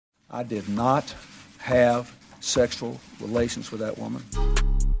I did not have sexual relations with that woman.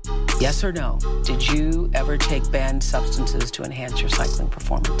 Yes or no? Did you ever take banned substances to enhance your cycling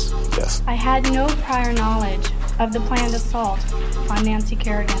performance? Yes. I had no prior knowledge of the planned assault on Nancy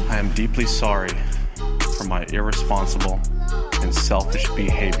Kerrigan. I am deeply sorry for my irresponsible and selfish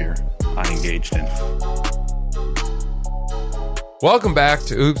behavior I engaged in. Welcome back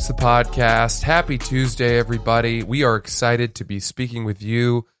to Oops, the podcast. Happy Tuesday, everybody. We are excited to be speaking with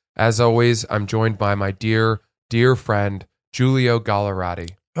you. As always, I'm joined by my dear friend, Giulio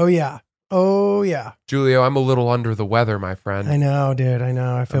Gallerati. Oh, yeah. Giulio, I'm a little under the weather, my friend. I know, dude. I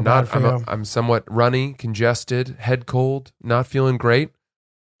know. I feel bad for you. I'm somewhat runny, congested, head cold, not feeling great.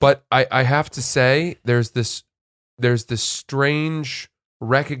 But I have to say, there's this strange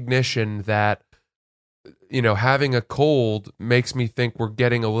recognition that, you know, having a cold makes me think we're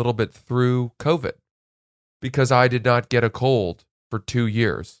getting a little bit through COVID, because I did not get a cold for 2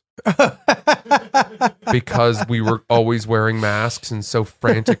 years because we were always wearing masks and so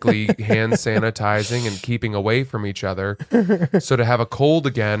frantically hand sanitizing and keeping away from each other. So to have a cold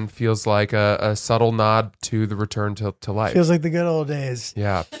again feels like a subtle nod to the return to life. Feels like the good old days.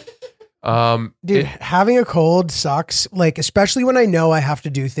 Yeah. Dude, having a cold sucks. Like, especially when I know I have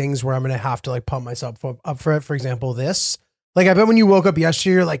to do things where I'm going to have to like pump myself up for it. For example, this, like, I bet when you woke up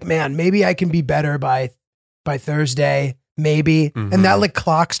yesterday, you're like, man, maybe I can be better by Thursday, maybe. Mm-hmm. And that like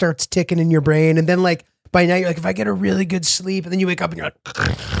clock starts ticking in your brain. And then like by night, you're like, if I get a really good sleep, and then you wake up and you're like,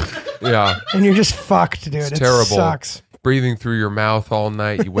 yeah, and you're just fucked, dude. It's it terrible. Sucks. Breathing through your mouth all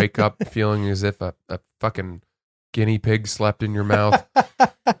night. You wake up feeling as if a fucking guinea pig slept in your mouth.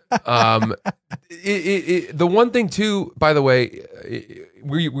 The one thing too, by the way,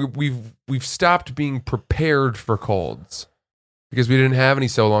 we've stopped being prepared for colds because we didn't have any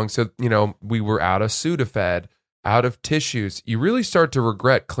so long. So, you know, we were out of Sudafed, out of tissues. You really start to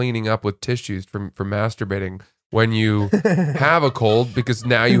regret cleaning up with tissues from masturbating when you have a cold, because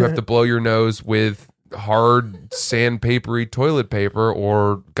now you have to blow your nose with hard sandpapery toilet paper,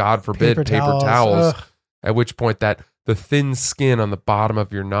 or God forbid, paper towels. At which point the thin skin on the bottom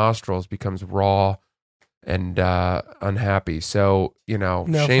of your nostrils becomes raw and unhappy. So, you know,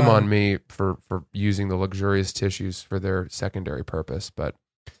 No shame fun. on me for using the luxurious tissues for their secondary purpose. But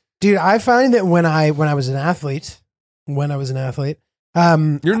Dude, I find that when I was an athlete, you're never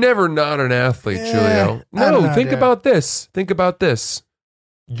not an athlete, Giulio. I don't No, know, think dude. about this. Think about this.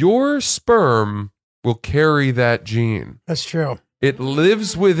 Your sperm will carry that gene. That's true. It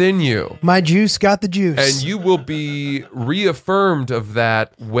lives within you. My juice got the juice. And you will be reaffirmed of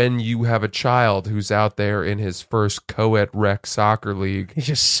that when you have a child who's out there in his first co-ed rec soccer league, He's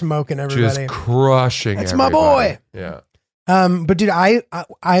just smoking everybody. just crushing That's everybody. my boy. Yeah. But dude, I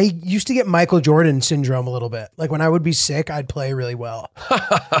used to get Michael Jordan syndrome a little bit. Like when I would be sick, I'd play really well.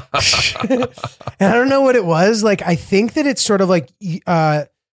 And I don't know what it was. Like, I think that it's sort of like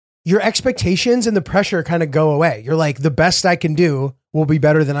your expectations and the pressure kind of go away. You're like, the best I can do will be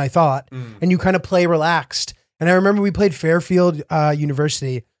better than I thought. And you kind of play relaxed. And I remember we played Fairfield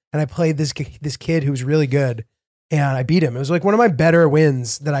University, and I played this kid who was really good, and I beat him. It was like one of my better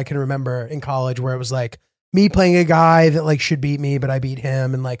wins that I can remember in college, where it was like me playing a guy that like should beat me, but I beat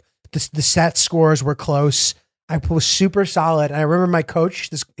him. And like the set scores were close. I was super solid. And I remember my coach,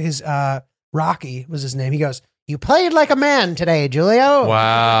 Rocky was his name. He goes, "You played like a man today, Giulio."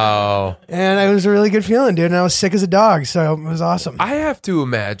 Wow. And it was a really good feeling, dude. And I was sick as a dog. So it was awesome. I have to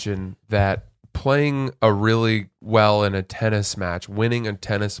imagine that playing a really well in a tennis match, winning a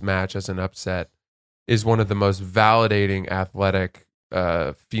tennis match as an upset, is one of the most validating athletic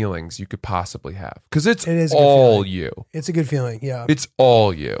feelings you could possibly have. Because it is all you. It's a good feeling. Yeah. It's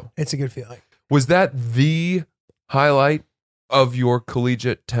all you. It's a good feeling. Was that the highlight of your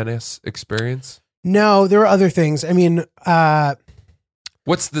collegiate tennis experience? No, there were other things. I mean,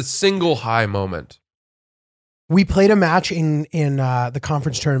 what's the single high moment? we played a match in the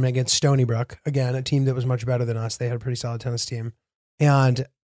conference tournament against Stony Brook. Again, a team that was much better than us. They had a pretty solid tennis team. And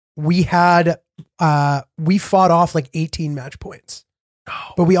we fought off like 18 match points.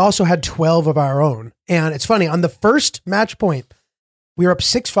 But we also had 12 of our own. And it's funny, on the first match point, we were up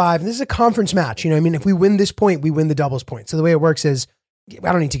 6-5. And this is a conference match. You know what I mean? If we win this point, we win the doubles point. So the way it works is,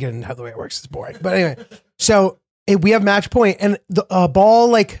 I don't need to get into how the way it works. It's boring. But anyway, so we have match point, and the ball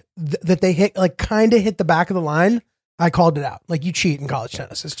like that they hit, like kind of hit the back of the line. I called it out. Like, you cheat in college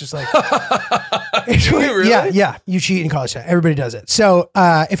tennis. It's just like, Really? yeah, you cheat in college tennis. Everybody does it. So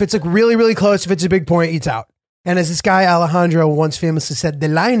if it's like really, really close, if it's a big point, it's out. And as this guy Alejandro once famously said, the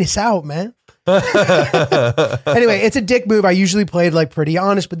line is out, man. Anyway, it's a dick move. I usually played like pretty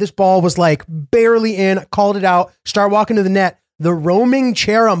honest, but this ball was like barely in. I called it out, start walking to the net. the roaming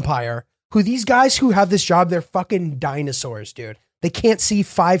chair umpire, who these guys who have this job, they're fucking dinosaurs, dude. They can't see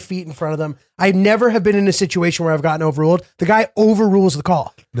 5 feet in front of them. I never have been in a situation where I've gotten overruled. The guy overrules the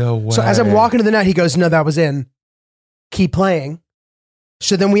call. No way. So as I'm walking to the net, he goes, no, that was in. Keep playing.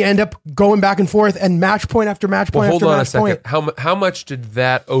 So then we end up going back and forth and match point after match point hold after on a match second. point. How much did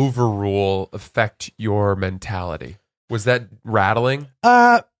that overrule affect your mentality? Was that rattling?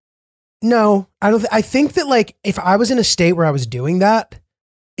 No, I don't. I think that like if I was in a state where I was doing that,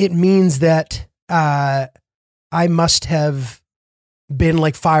 it means that I must have been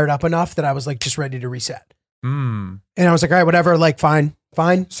like fired up enough that I was like just ready to reset. And I was like, all right, whatever, like fine.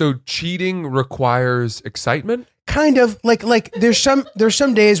 So cheating requires excitement? Kind of like there's some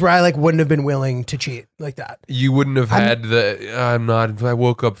days where I like wouldn't have been willing to cheat like that. You wouldn't have had I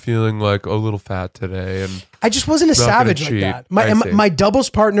woke up feeling like a little fat today and I just wasn't a not gonna savage like cheat. that. I see. My doubles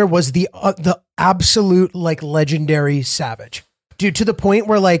partner was the absolute like legendary savage. Dude, to the point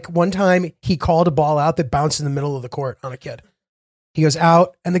where like one time he called a ball out that bounced in the middle of the court on a kid. He goes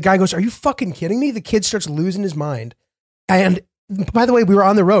out and the guy goes, "Are you fucking kidding me?" The kid starts losing his mind. And by the way, we were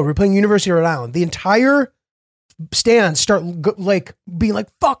on the road. We were playing University of Rhode Island. The entire stands start like being like,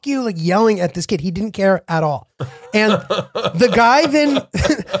 "Fuck you," like yelling at this kid. He didn't care at all. And the guy then,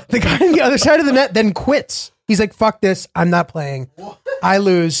 the guy on the other side of the net then quits. He's like, "Fuck this. I'm not playing. I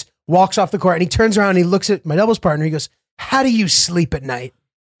lose." Walks off the court and he turns around and he looks at my doubles partner. He goes, "How do you sleep at night?"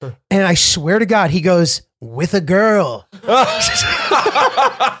 And I swear to God, he goes, "With a girl."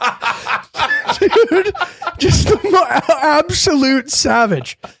 Dude, just the absolute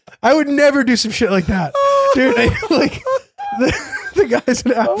savage. I would never do some shit like that. Dude, the guy's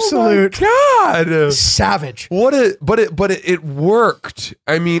an absolute God savage. But it worked.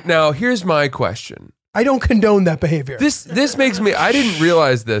 I mean, now here's my question. I don't condone that behavior. This makes me, I didn't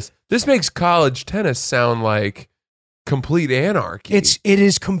realize this. This makes college tennis sound like complete anarchy. It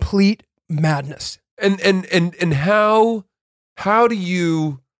is complete madness. And how do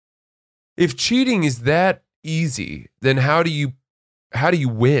you, if cheating is that easy, then how do you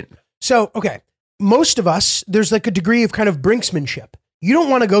win? So, okay, most of us, there's like a degree of kind of brinksmanship. You don't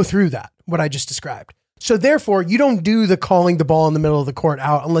want to go through that, what I just described. So therefore, you don't do the calling the ball in the middle of the court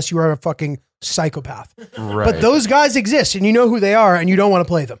out unless you are a fucking psychopath. Right. But those guys exist and you know who they are and you don't want to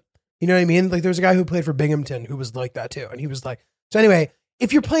play them. You know what I mean? Like there was a guy who played for Binghamton who was like that too. And he was like, so anyway,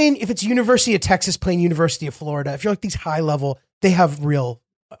 if it's University of Texas playing University of Florida, if you're like these high level, they have real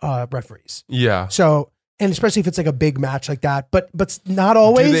referees. Yeah. So, and especially if it's like a big match like that, but not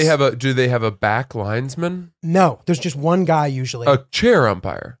always. Do they have a back linesman? No, there's just one guy usually. A chair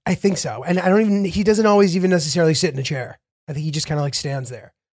umpire. I think so. And he doesn't always even necessarily sit in a chair. I think he just kind of like stands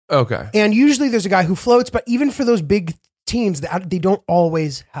there. Okay. And usually there's a guy who floats, but even for those big teams, they don't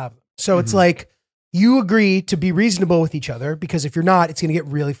always have them. So it's like you agree to be reasonable with each other because if you're not, it's going to get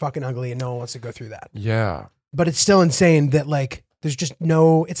really fucking ugly and no one wants to go through that. Yeah. But it's still insane that like there's just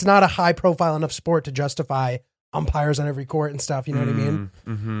it's not a high profile enough sport to justify umpires on every court and stuff. You know what I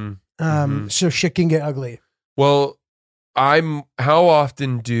mean? So shit can get ugly. Well, how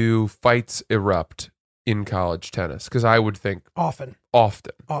often do fights erupt in college tennis? Because I would think Often.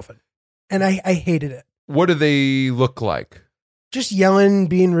 And I hated it. What do they look like? Just yelling,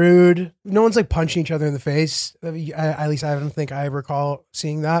 being rude. No one's like punching each other in the face. At least I don't think I recall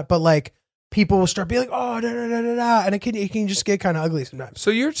seeing that. But like people will start being like, "Oh, da da da da da," and it can just get kind of ugly sometimes. So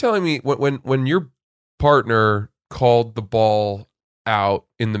you're telling me when your partner called the ball out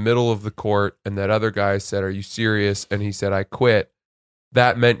in the middle of the court and that other guy said, "Are you serious?" and he said, "I quit,"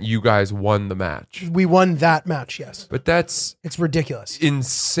 that meant you guys won the match. We won that match, yes. But it's ridiculous.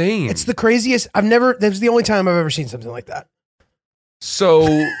 Insane. It's the craziest. That was the only time I've ever seen something like that.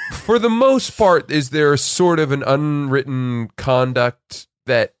 So for the most part, is there sort of an unwritten conduct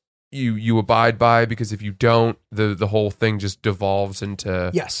that you abide by? Because if you don't, the whole thing just devolves into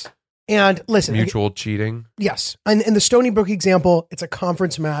yes. And listen, mutual cheating. Yes. And in the Stony Brook example, it's a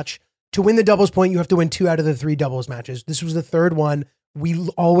conference match. To win the doubles point, you have to win 2 out of the 3 doubles matches. This was the third one. We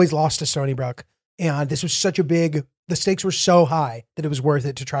always lost to Stony Brook. And this was the stakes were so high that it was worth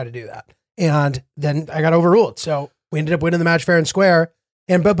it to try to do that. And then I got overruled. So we ended up winning the match fair and square.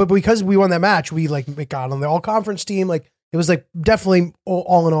 And but because we won that match, we like got on the all conference team. Like it was like definitely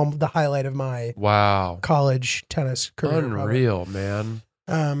all in all the highlight of my college tennis career. Unreal, man.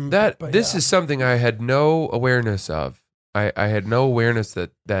 This is something I had no awareness of. I had no awareness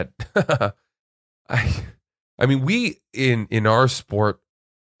that I mean, we in our sport,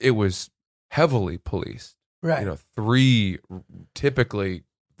 it was heavily policed. Right. 3 typically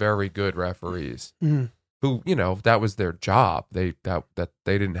very good referees who, that was their job. They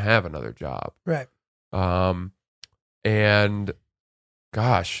didn't have another job. Right. And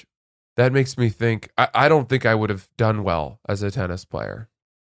Gosh, that makes me think. I don't think I would have done well as a tennis player.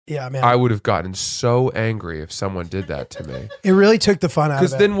 Yeah, man. I would have gotten so angry if someone did that to me. It really took the fun out of it.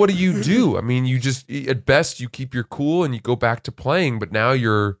 Because then what do? I mean, you just, at best, you keep your cool and you go back to playing, but now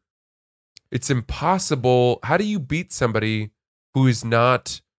it's impossible. How do you beat somebody who is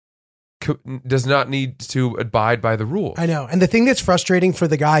does not need to abide by the rules? I know. And the thing that's frustrating for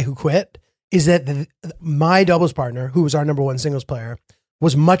the guy who quit is that my doubles partner, who was our number one singles player,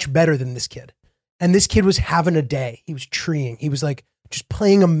 was much better than this kid. And this kid was having a day. He was treeing. He was like just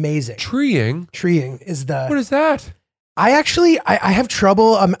playing amazing. Treeing? Treeing is the... What is that? I have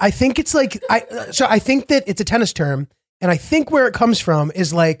trouble. I think it's like, I think that it's a tennis term. And I think where it comes from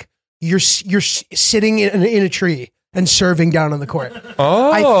is like, you're sitting in a tree and serving down on the court.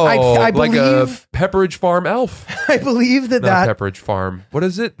 Oh, I like a believe, Pepperidge Farm elf. I believe that Not Pepperidge Farm. What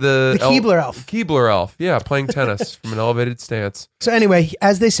is it? The Keebler elf. Keebler elf. Yeah, playing tennis from an elevated stance. So anyway,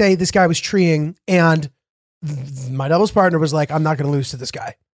 as they say, this guy was treeing, and my doubles partner was like, I'm not going to lose to this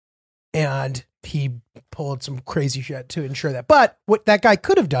guy. And he pulled some crazy shit to ensure that. But what that guy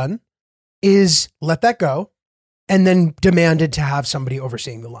could have done is let that go and then demanded to have somebody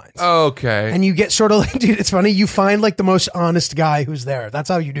overseeing the lines. Okay. And you get sort of like, dude, it's funny. You find like the most honest guy who's there. That's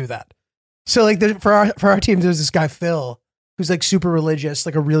how you do that. So like for our team, there's this guy, Phil, who's like super religious,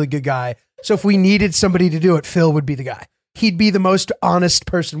 like a really good guy. So if we needed somebody to do it, Phil would be the guy. He'd be the most honest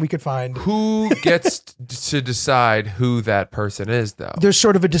person we could find. Who gets to decide who that person is, though? There's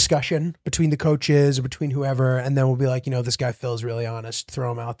sort of a discussion between the coaches or between whoever, and then we'll be like, this guy Phil's really honest. Throw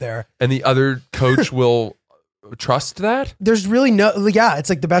him out there. And the other coach will trust that? There's really it's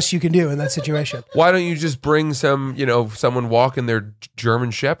like the best you can do in that situation. Why don't you just bring someone walking their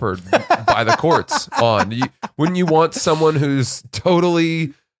German Shepherd by the courts on? Wouldn't you want someone who's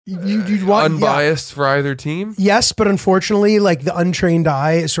totally... You'd want unbiased for either team? Yes, but unfortunately, like the untrained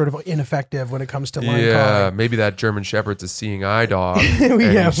eye is sort of ineffective when it comes to line calling. Yeah, maybe that German Shepherd's a seeing eye dog, and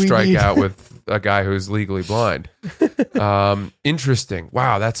you strike out with a guy who's legally blind. Interesting.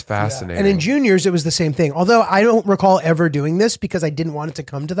 Wow, that's fascinating. Yeah. And in juniors, it was the same thing. Although I don't recall ever doing this because I didn't want it to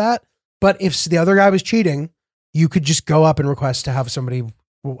come to that. But if the other guy was cheating, you could just go up and request to have somebody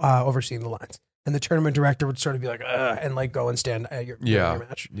overseeing the lines. And the tournament director would sort of be like, and like go and stand at your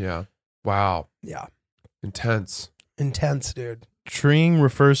match. Yeah. Wow. Yeah. Intense, dude. Treeing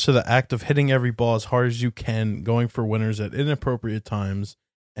refers to the act of hitting every ball as hard as you can, going for winners at inappropriate times,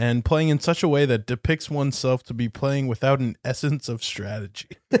 and playing in such a way that depicts oneself to be playing without an essence of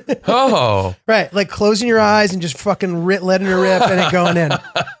strategy. Oh. Right. Like closing your eyes and just fucking letting it rip and it going in.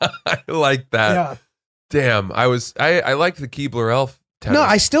 I like that. Yeah. Damn. I liked the Keebler elf. No,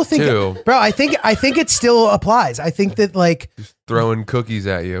 I still think, bro. I think it still applies. I think that like just throwing cookies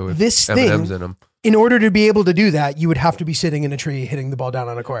at you with this M&Ms in them. In order to be able to do that, you would have to be sitting in a tree hitting the ball down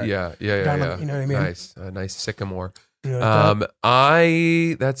on a court. Yeah. You know what I mean? Nice, a nice sycamore. You know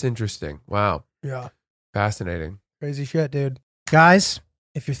that's interesting. Wow. Yeah. Fascinating. Crazy shit, dude. Guys,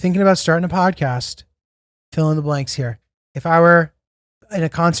 if you're thinking about starting a podcast, fill in the blanks here. If I were in a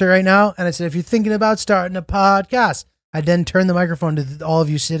concert right now and I said, if you're thinking about starting a podcast, I'd then turn the microphone to all of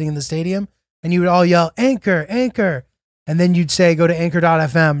you sitting in the stadium and you would all yell, Anchor, Anchor. And then you'd say, go to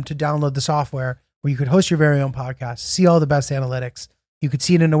anchor.fm to download the software where you could host your very own podcast, see all the best analytics. You could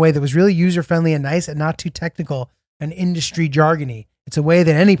see it in a way that was really user-friendly and nice and not too technical and industry jargony. It's a way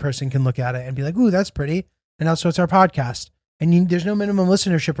that any person can look at it and be like, ooh, that's pretty. And also it's our podcast. And there's no minimum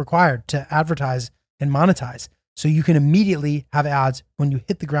listenership required to advertise and monetize. So you can immediately have ads when you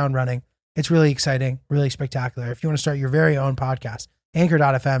hit the ground running. It's really exciting, really spectacular. If you want to start your very own podcast,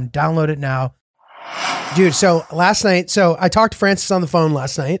 anchor.fm, download it now. Dude, so last night, I talked to Francis on the phone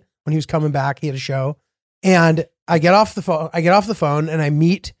last night when he was coming back. He had a show. And I get off the phone and I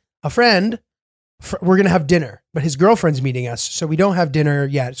meet a friend. We're going to have dinner, but his girlfriend's meeting us. So we don't have dinner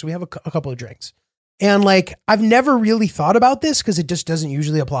yet. So we have a couple of drinks. And like, I've never really thought about this because it just doesn't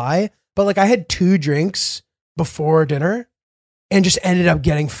usually apply. But like, I had 2 drinks before dinner and just ended up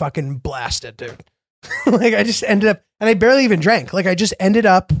getting fucking blasted, dude. Like I just ended up, and I barely even drank. Like I just ended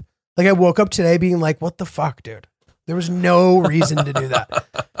up, like I woke up today being like, what the fuck, dude? There was no reason to do that.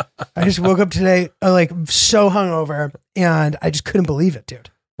 I just woke up today like so hungover and I just couldn't believe it, dude.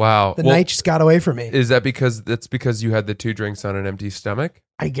 Wow. The night just got away from me. Is that because you had the 2 drinks on an empty stomach?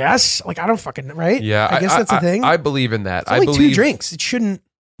 I guess. Like I don't fucking, right? Yeah. I guess that's the thing. I believe in that. It's only 2 drinks. It shouldn't.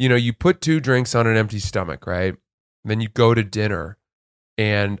 You put 2 drinks on an empty stomach, right? Then you go to dinner.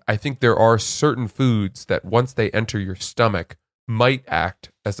 And I think there are certain foods that once they enter your stomach might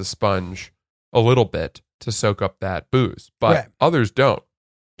act as a sponge a little bit to soak up that booze, but others don't.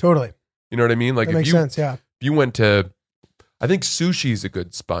 Totally. You know what I mean? Like that makes sense. Yeah. If you went to I think sushi is a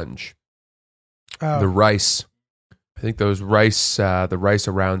good sponge. Oh. The rice. I think those rice, the rice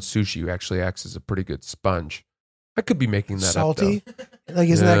around sushi actually acts as a pretty good sponge. I could be making that Salty? up, Like,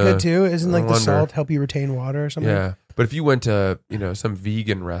 isn't that good too? Isn't I like the wonder. salt help you retain water or though. something? Yeah. But if you went to, some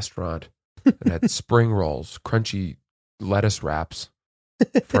vegan restaurant and had spring rolls, crunchy lettuce wraps,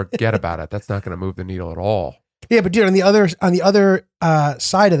 forget about it. That's not going to move the needle at all. Yeah, but dude, on the other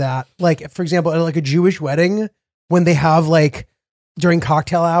side of that, like for example, at like a Jewish wedding, when they have like during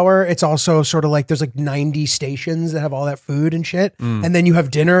cocktail hour, it's also sort of like there's like 90 stations that have all that food and shit, and then you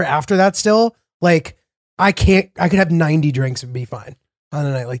have dinner after that. Still, like I could have 90 drinks and be fine on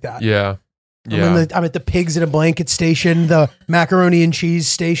a night like that. Yeah. I'm at the pigs in a blanket station, the macaroni and cheese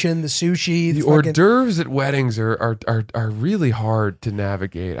station, the sushi. The hors d'oeuvres at weddings are really hard to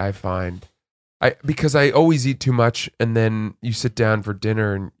navigate, I find. Because I always eat too much, and then you sit down for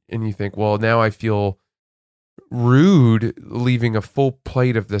dinner and you think, well, now I feel rude leaving a full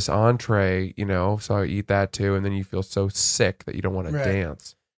plate of this entree, so I eat that too, and then you feel so sick that you don't want to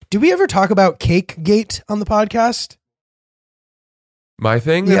dance. Did we ever talk about Cake Gate on the podcast? My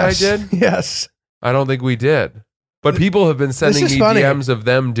thing that I did? Yes. I don't think we did. But people have been sending is me funny. DMs of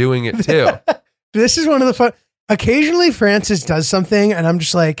them doing it too. This is one of the fun. Occasionally, Francis does something, and I'm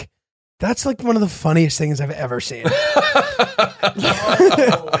just like, that's like one of the funniest things I've ever seen.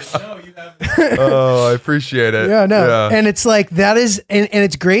 Oh, I appreciate it. Yeah, no. And it's like, that is, and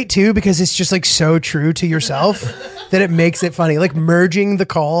it's great too, because it's just like so true to yourself that it makes it funny. Like merging the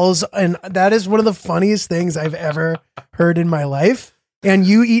calls. And that is one of the funniest things I've ever heard in my life. And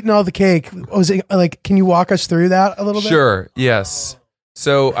you eating all the cake. Was it like, can you walk us through that a little bit? Sure. Yes.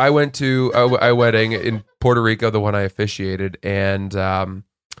 So I went to a wedding in Puerto Rico, the one I officiated, and the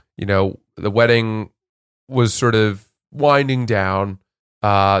wedding was sort of winding down.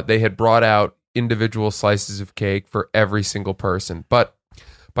 They had brought out individual slices of cake for every single person, but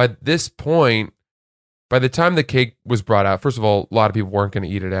by this point, by the time the cake was brought out, first of all, a lot of people weren't going to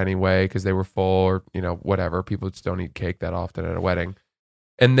eat it anyway because they were full, or whatever. People just don't eat cake that often at a wedding.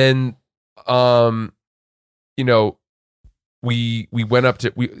 And then, we went up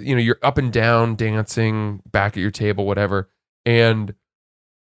to, you're up and down dancing back at your table, whatever. And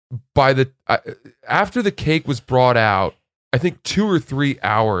after the cake was brought out, I think 2 or 3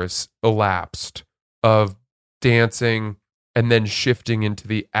 hours elapsed of dancing and then shifting into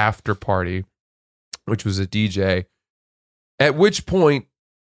the after party, which was a DJ. At which point,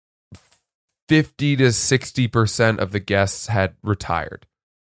 50 to 60% of the guests had retired.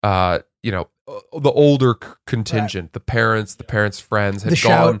 The older contingent, the parents' friends had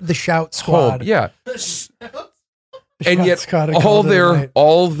gone. The shout squad. Home. Yeah. And Shout yet squad had all called it a night.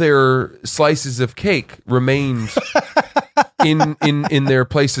 their slices of cake remained in their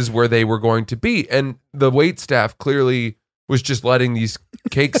places where they were going to be. And the wait staff clearly was just letting these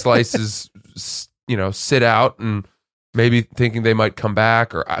cake slices, sit out and maybe thinking they might come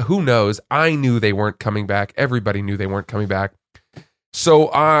back, or who knows. I knew they weren't coming back. Everybody knew they weren't coming back. So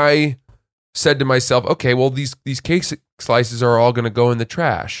I said to myself, okay, well, these cake slices are all going to go in the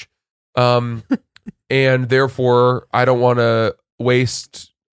trash. And therefore, I don't want to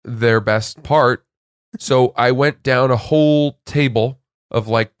waste their best part. So I went down a whole table of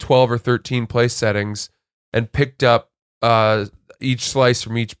like 12 or 13 place settings and picked up each slice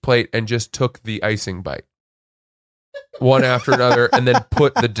from each plate and just took the icing bite, one after another, and then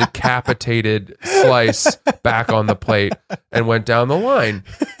put the decapitated slice back on the plate and went down the line,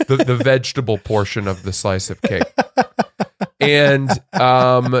 the vegetable portion of the slice of cake. And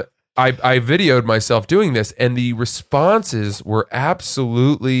I videoed myself doing this, and the responses were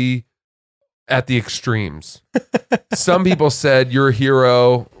absolutely at the extremes. Some people said, "You're a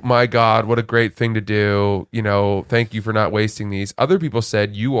hero. My God, what a great thing to do. Thank you for not wasting these." Other people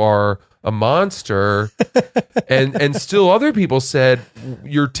said, "You are a monster." and still other people said,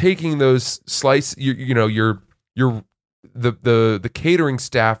 "You're taking those slices, the catering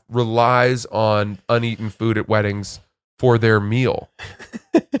staff relies on uneaten food at weddings for their meal."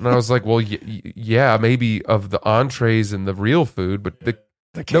 And I was like, well, yeah, maybe of the entrees and the real food, but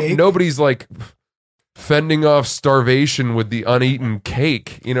nobody's like fending off starvation with the uneaten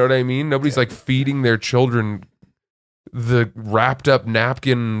cake. You know what I mean? Nobody's like feeding their children the wrapped up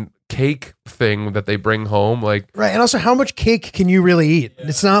napkin cake thing that they bring home. Like, Right. And also, how much cake can you really eat?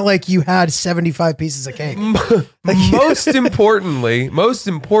 It's not like you had 75 pieces of cake. most importantly,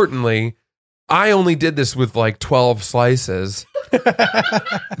 I only did this with like 12 slices.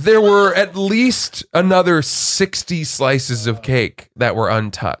 There were at least another 60 slices of cake that were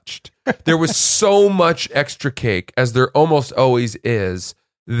untouched. There was so much extra cake, as there almost always is,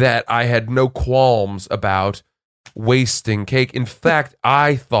 that I had no qualms about wasting cake. In fact,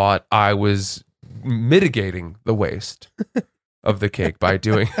 I thought I was mitigating the waste of the cake by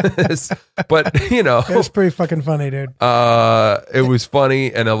doing this. But, you know, It was pretty fucking funny, dude. it was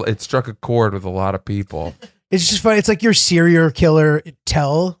funny, and it struck a chord with a lot of people. It's just funny. It's like your serial killer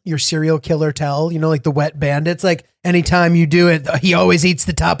tell, you know, like the wet bandits. Like anytime you do it, he always eats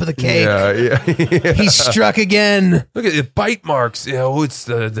the top of the cake. Yeah. He struck again. Look at the bite marks. You know, it's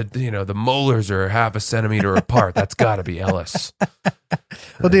the molars are half a centimeter apart. That's got to be Ellis.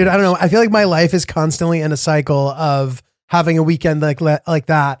 Well, dude, I don't know. I feel like my life is constantly in a cycle of having a weekend like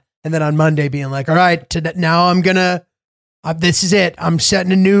that, and then on Monday being like, all right, now I'm gonna. This is it. I'm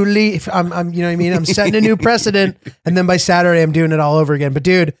setting a new leaf. I'm you know what I mean? I'm setting a new precedent. And then by Saturday, I'm doing it all over again. But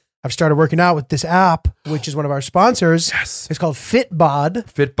dude, I've started working out with this app, which is one of our sponsors. Yes. It's called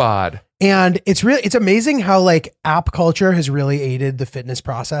Fitbod. Fitbod. And it's amazing how like app culture has really aided the fitness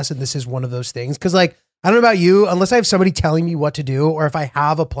process. And this is one of those things. Cause like, I don't know about you, unless I have somebody telling me what to do, or if I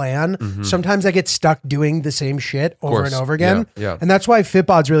have a plan, sometimes I get stuck doing the same shit over and over again. Yeah. And that's why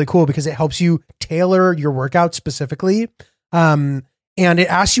Fitbod's really cool, because it helps you tailor your workout specifically. And it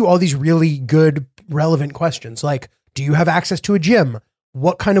asks you all these really good, relevant questions. Like, do you have access to a gym?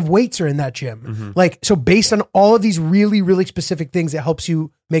 What kind of weights are in that gym? Like, so based on all of these really, really specific things, it helps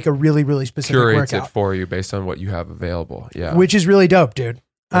you make a really, really specific Curates workout. it for you based on what you have available. Yeah. Which is really dope, dude.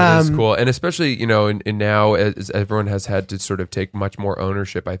 That is cool. And especially, you know, and now as everyone has had to sort of take much more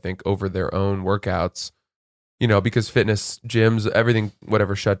ownership, I think, over their own workouts, you know, because fitness gyms, everything,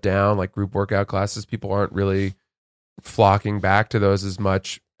 whatever shut down, like group workout classes, people aren't really flocking back to those as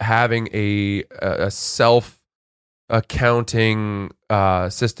much. Having a self-accounting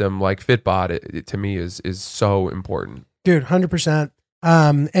system like Fitbod, it to me is so important. Dude, 100%.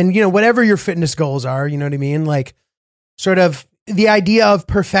 And, you know, whatever your fitness goals are, you know what I mean? Like, sort of the idea of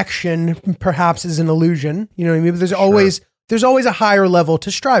perfection perhaps is an illusion, you know what I mean? But there's always a higher level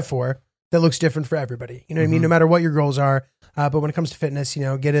to strive for that looks different for everybody. You know what I mean? No matter what your goals are. But when it comes to fitness, you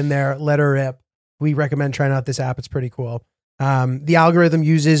know, get in there, let her rip. We recommend trying out this app. It's pretty cool. The algorithm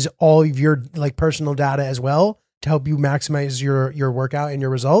uses all of your like personal data as well to help you maximize your workout and your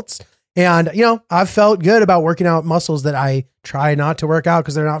results. And, you know, I've felt good about working out muscles that I try not to work out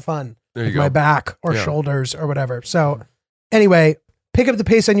because they're not fun. There you like go. my back or shoulders or whatever. So anyway, pick up the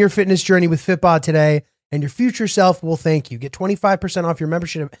pace on your fitness journey with Fitbod today, and your future self will thank you. Get 25% off your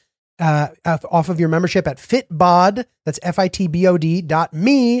membership off of your membership at Fitbod. That's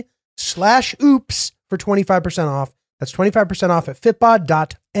fitbod.me/oops for 25% off. That's 25% off at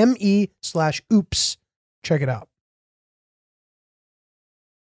fitbod.me/oops. Check it out.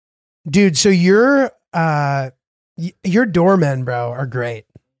 Dude, so your doormen, bro, are great.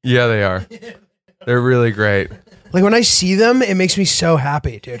 Yeah, they are. They're really great. Like when I see them, it makes me so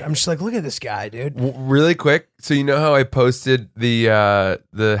happy, dude. I'm just like, look at this guy, dude. Really quick, so you know how I posted the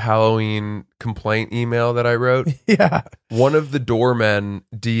Halloween complaint email that I wrote? Yeah. One of the doormen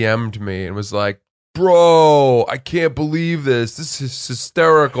DM'd me and was like, "Bro, I can't believe this. This is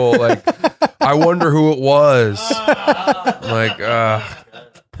hysterical. Like, I wonder who it was." I'm like,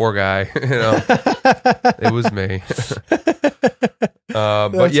 poor guy. You know, it was me.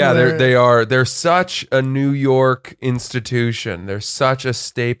 But yeah, they're such a New York institution. They're such a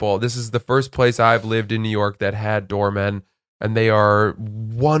staple. This is the first place I've lived in New York that had doormen, and they are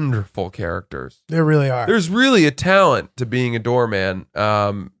wonderful characters. They really are. There's really a talent to being a doorman. You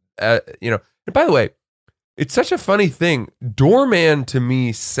know, and by the way, it's such a funny thing. Doorman to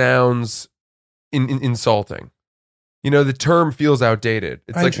me sounds insulting. You know, the term feels outdated.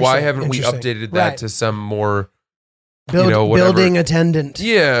 It's like, why haven't we updated that to some more, building attendant?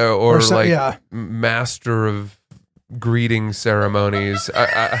 Yeah, or some, like master of greeting ceremonies,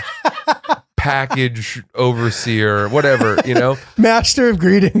 package overseer, whatever, you know? Master of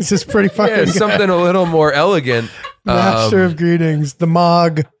greetings is pretty fucking good. Something a little more elegant. Master of greetings, the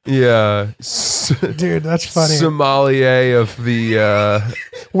Mog. Yeah. Dude, that's funny. Sommelier of the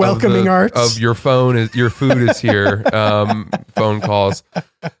welcoming arts of your phone your food is here. Phone calls.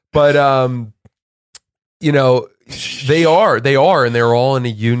 But you know, they are and they're all in a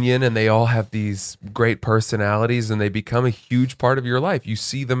union, and they all have these great personalities, and they become a huge part of your life. You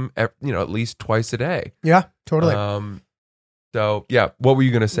see them at least twice a day. Yeah, totally. So yeah, what were you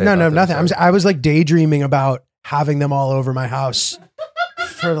going to say? No, nothing. I was like daydreaming about having them all over my house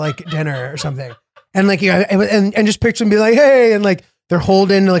for like dinner or something. And like, and just picture them being like, hey, and like they're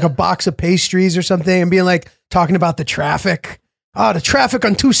holding like a box of pastries or something and being like talking about the traffic. Oh, the traffic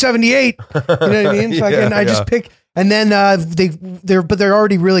on 278. You know what I mean? So I just pick, and then they're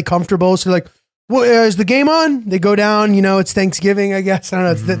already really comfortable. So like, well, is the game on? They go down, it's Thanksgiving, I guess. I don't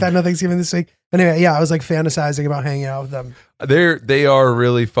know. It's not Thanksgiving this week. But anyway, yeah, I was like fantasizing about hanging out with them. They are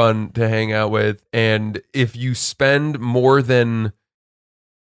really fun to hang out with. And if you spend more than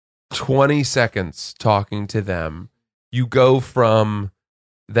 20 seconds talking to them, you go from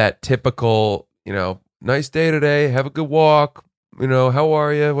that typical, nice day today, have a good walk, how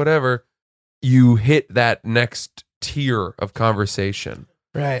are you, whatever. You hit that next tier of conversation.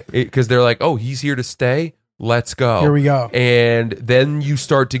 Right. Because they're like, oh, he's here to stay. Let's go. Here we go. And then you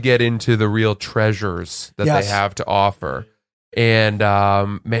start to get into the real treasures that Yes. they have to offer. And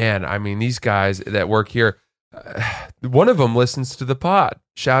man, I mean, these guys that work here, one of them listens to the pod.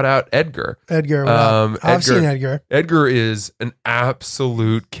 Shout out Edgar. Edgar, I've seen Edgar. Edgar is an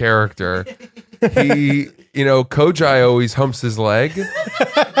absolute character. He, Kojai always humps his leg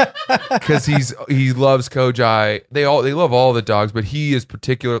because he loves Kojai. They love all the dogs, but he is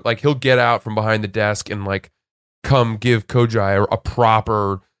particular. Like he'll get out from behind the desk and like come give Kojai a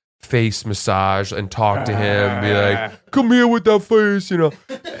proper face massage and talk to him. Be like, come here with that face,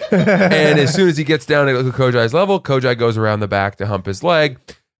 And as soon as he gets down to Kojai's level, Kojai goes around the back to hump his leg.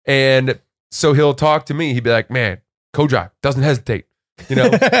 And so he'll talk to me. He'd be like, man, Kojai doesn't hesitate.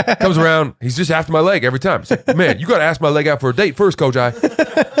 Comes around. He's just after my leg every time. It's like, man, you got to ask my leg out for a date first, Kojai.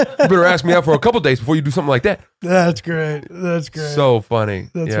 You better ask me out for a couple days before you do something like that. That's great. That's great. So funny.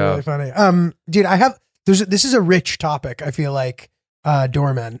 That's Yeah. really funny. Dude, this is a rich topic, I feel like,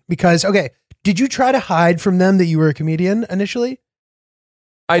 doormen. Because, okay, did you try to hide from them that you were a comedian initially?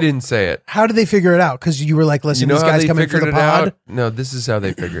 I didn't say it. How did they figure it out? Because you were like, listen, these how guys they coming for figured the it pod. out? No, this is how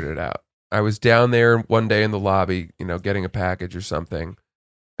they figured it out. I was down there one day in the lobby, getting a package or something,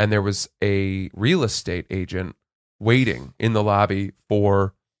 and there was a real estate agent waiting in the lobby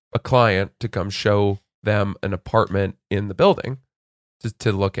for a client to come show them an apartment in the building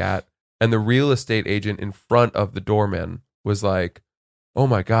to look at. And the real estate agent in front of the doorman was like, oh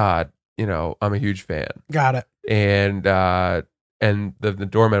my God, I'm a huge fan. Got it. And the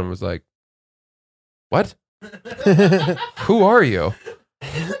doorman was like, what? Who are you?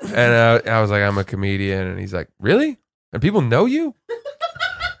 And I was like, I'm a comedian. And he's like, really? And people know you?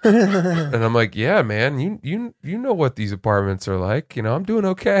 And I'm like, yeah, man, you know what these apartments are like. I'm doing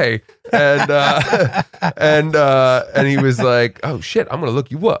okay. And and he was like, oh shit, I'm gonna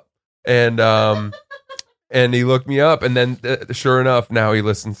look you up. And he looked me up, and then sure enough, now he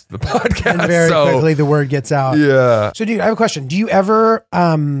listens to the podcast. And very quickly, the word gets out. Yeah. So, dude, I have a question. Do you ever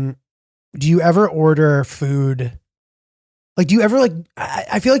order food? Like, do you ever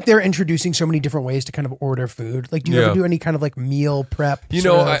I feel like they're introducing so many different ways to kind of order food. Like, do you ever do any kind of like meal prep?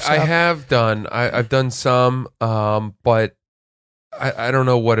 I have done. I've done some, but I don't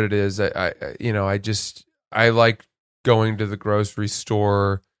know what it is. I like going to the grocery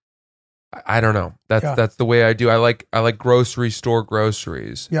store. I don't know. That's the way I do. I like grocery store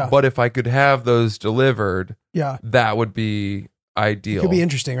groceries. Yeah. But if I could have those delivered, that would be ideal. It could be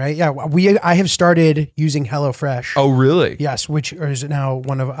interesting, right? Yeah. I have started using HelloFresh. Oh, really? Yes, which is now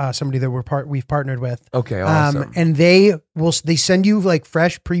one of somebody that we've partnered with. Okay, awesome. And they send you like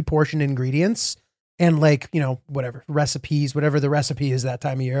fresh pre-portioned ingredients and like, whatever recipes, whatever the recipe is that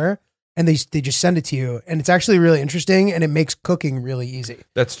time of year. And they just send it to you, and it's actually really interesting, and it makes cooking really easy.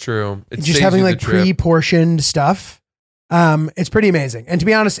 That's true. It just saves having you like the trip. pre-portioned stuff, it's pretty amazing. And to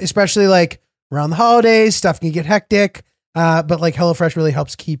be honest, especially like around the holidays, stuff can get hectic. But like HelloFresh really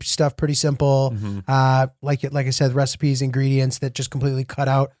helps keep stuff pretty simple. Mm-hmm. Like I said, recipes, ingredients that just completely cut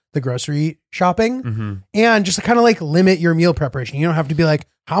out the grocery shopping, Mm-hmm. and just kind of like limit your meal preparation. You don't have to be like,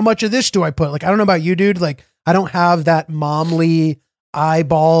 how much of this do I put? Like, I don't know about you, dude. Like, I don't have that momly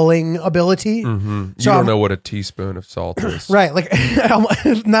eyeballing ability. Mm-hmm. So you don't know what a teaspoon of salt is. Right. Like,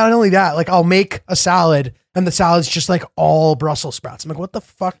 not only that, like I'll make a salad and the salad's just like all Brussels sprouts. I'm like, what the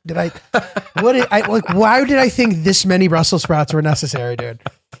fuck why did I think this many Brussels sprouts were necessary, dude?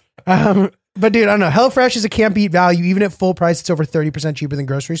 But dude, I don't know. HelloFresh is a can't beat value. Even at full price, it's over 30% cheaper than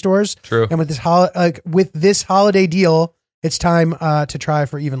grocery stores. True. And with this holiday deal, it's time to try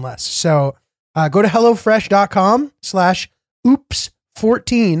for even less. So go to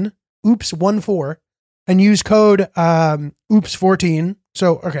HelloFresh.com/oops14, oops14, and use code oops14.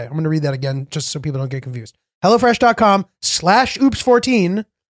 So, okay, I'm going to read that again just so people don't get confused. HelloFresh.com/oops14,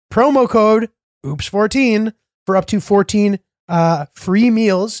 promo code oops14 for up to 14 free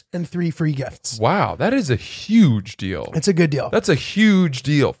meals and 3 free gifts. Wow, that is a huge deal. It's a good deal. That's a huge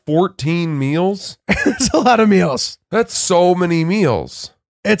deal. 14 meals? It's a lot of meals. That's so many meals.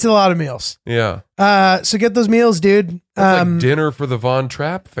 It's a lot of meals. Yeah. So get those meals, dude. That's like dinner for the Von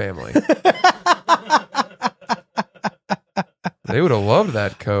Trapp family. They would have loved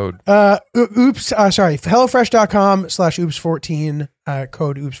that code. HelloFresh.com/oops14,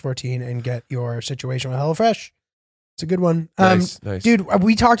 code oops14 and get your situation with HelloFresh. It's a good one. Nice. Dude,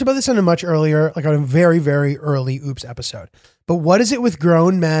 we talked about this on a much earlier, like on a very, very early Oops episode. But what is it with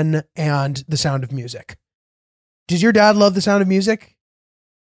grown men and The Sound of Music? Did your dad love The Sound of Music?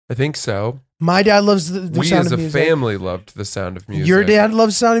 I think so. My dad loves the We Sound as of a Music. family loved The Sound of Music. Your dad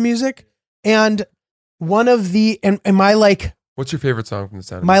loves The Sound of Music? And one of the, and my like, What's your favorite song from The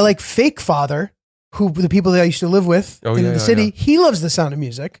Sound of my Music? like fake father, who the people that I used to live with in the city, he loves The Sound of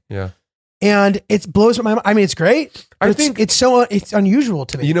Music. Yeah. And it blows my mind. I mean, it's great. I But think it's unusual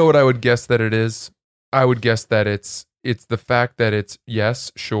to me. You know what I would guess that it is? I would guess that it's the fact that it's,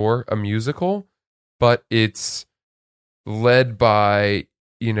 yes, sure, a musical, but it's led by,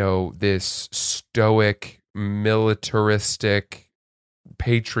 this stoic, militaristic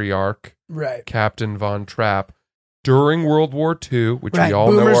patriarch, Right. Captain Von Trapp, during World War II, which Right. we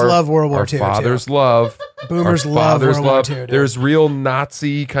all Boomers know love World War our II, fathers too. love. Boomers Our love fathers World War love. II, dude. There's real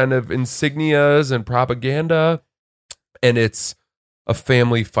Nazi kind of insignias and propaganda, and it's a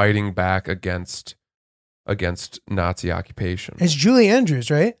family fighting back against Nazi occupation. It's Julie Andrews,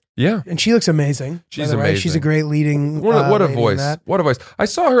 right? Yeah. And she looks amazing. by She's the way. amazing. She's a great leading. What a lady in voice. that. What a voice. I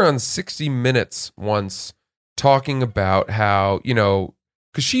saw her on 60 Minutes once talking about how, because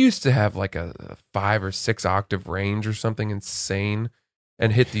she used to have like a 5 or 6 octave range or something insane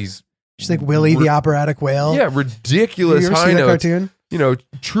and hit these. She's like Willie the operatic whale. Yeah, ridiculous You ever high see that notes. cartoon?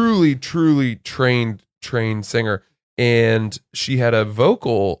 Truly trained singer. And she had a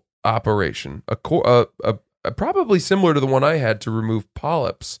vocal operation, probably similar to the one I had to remove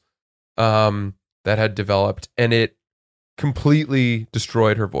polyps that had developed, and it completely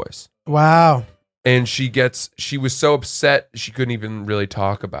destroyed her voice. Wow. And she was so upset she couldn't even really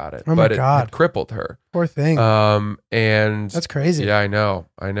talk about it. Oh my but God. it had crippled her. Poor thing. And That's crazy. Yeah, I know.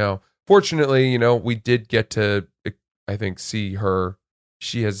 Fortunately, we did get to, I think, see her.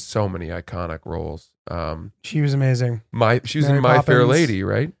 She has so many iconic roles. She was amazing. She was Mary in My Fair Poppins. Lady,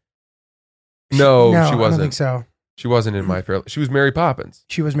 right? No, she I wasn't. don't think so. She wasn't in My Fair. She was Mary Poppins.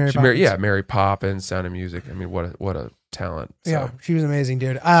 She was Mary Poppins. Mary Poppins, Sound of Music. I mean, what a talent. So. Yeah, she was amazing,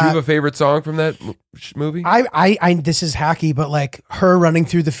 dude. Do you have a favorite song from that movie? I this is hacky, but like her running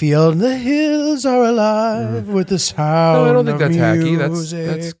through the field, the hills are alive with the sound. No, I don't think that's hacky.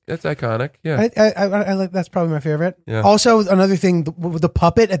 music. That's iconic. Yeah. I like that's probably my favorite. Yeah. Also, another thing, the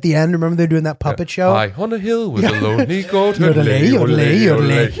puppet at the end. Remember they're doing that puppet show. High on a hill with a lonely goat. Yodelay, yodelay,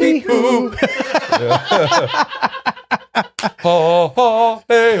 yodelay, hee-hoo.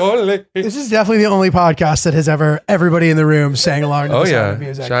 This is definitely the only podcast that has everybody in the room sang along to the sound of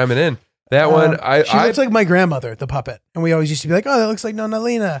music. Chiming in. That one, she looks like my grandmother, the puppet, and we always used to be like, "Oh, that looks like Nonna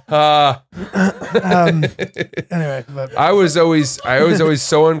Lena." Anyway, but. I was always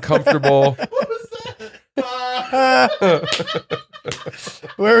so uncomfortable.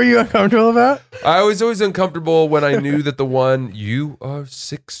 Where were you uncomfortable about? I was always uncomfortable when I knew that the one, you are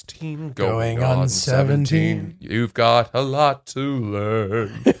 16 going on 17. You've got a lot to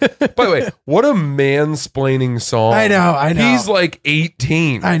learn. By the way, what a mansplaining song. I know. He's like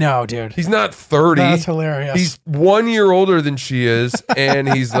 18. I know, dude. He's not 30. That's hilarious. He's 1 year older than she is.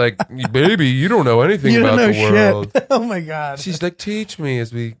 And he's like, baby, you don't know anything you about don't know the world. shit. Oh my God. She's like, teach me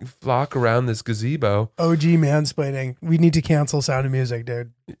as we flock around this gazebo. OG mansplaining. We need to cancel Sound of Music,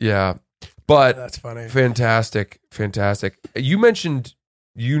 dude. Yeah. But That's funny. fantastic. You mentioned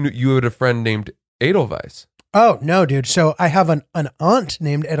you had a friend named Edelweiss. Oh, no, dude. So I have an aunt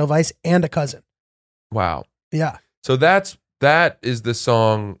named Edelweiss and a cousin. Wow. Yeah. So that is the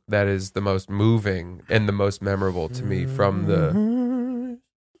song that is the most moving and the most memorable to me from the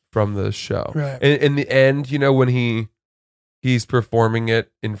show. Right. And in the end, when he's performing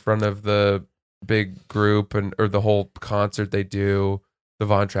it in front of the big group or the whole concert they do, the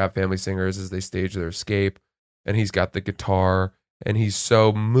Von Trapp family singers, as they stage their escape, and he's got the guitar and he's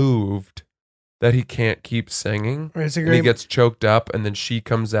so moved that he can't keep singing. It's a And he great. gets choked up, and then she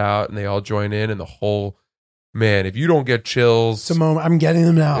comes out and they all join in, and the whole, man, if you don't get chills, It's a moment. I'm getting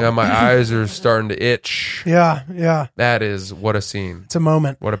them now. yeah, my eyes are starting to itch. Yeah. That is, what a scene. It's a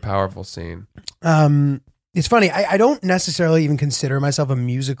moment. What a powerful scene. It's funny. I don't necessarily even consider myself a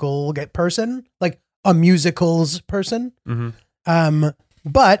musical person, like a musicals person. Mm-hmm.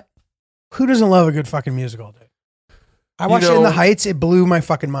 But who doesn't love a good fucking musical, dude? I watched it In the Heights. It blew my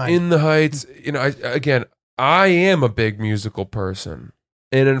fucking mind. In the Heights, I am a big musical person.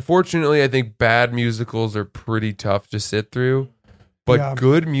 And unfortunately, I think bad musicals are pretty tough to sit through. But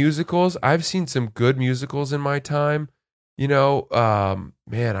good musicals, I've seen some good musicals in my time. Man,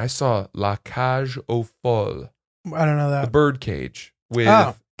 I saw La Cage aux Folles I don't know The that. Birdcage with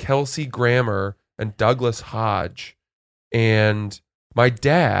Oh. Kelsey Grammer and Douglas Hodge. And my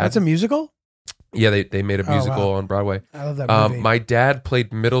dad. That's a musical? Yeah, they made a Oh, musical wow. on Broadway. I love that movie. My dad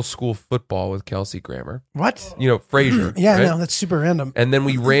played middle school football with Kelsey Grammer. What? You know, Frasier. Yeah, right? no, that's super random. And then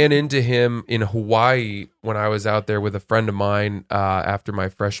we ran into him in Hawaii when I was out there with a friend of mine after my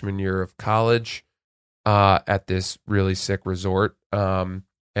freshman year of college at this really sick resort. And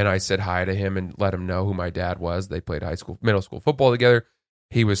I said hi to him and let him know who my dad was. They played middle school football together.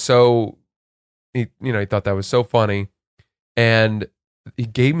 He was he thought that was so funny. And he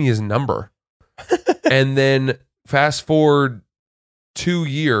gave me his number. And then fast forward 2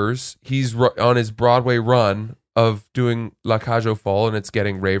 years, he's on his Broadway run of doing La Cage aux Folles, and it's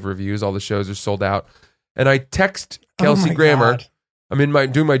getting rave reviews. All the shows are sold out. And I text Kelsey my Grammer. God.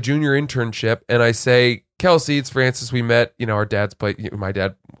 I'm doing my junior internship, and I say, Kelsey, it's Francis. We met. You know, our dads played. My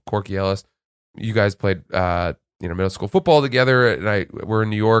dad, Corky Ellis. You guys played. Middle school football together, and we're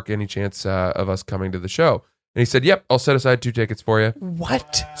in New York. Any chance of us coming to the show? And he said, "Yep, I'll set aside 2 tickets for you."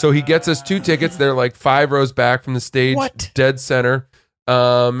 What? So he gets us 2 tickets. They're like 5 rows back from the stage, What? dead center.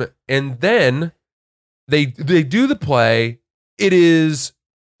 And then they do the play. It is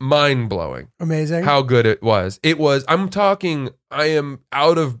mind blowing Amazing. how good it was. It was. I am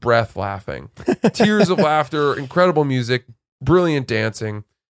out of breath laughing, tears of laughter, incredible music, brilliant dancing.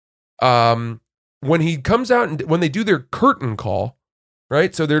 When he comes out and when they do their curtain call.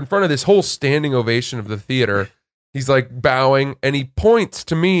 Right? So they're in front of this whole standing ovation of the theater. He's like bowing and he points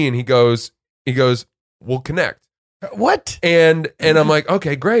to me and he goes, we'll connect. What? And I'm like,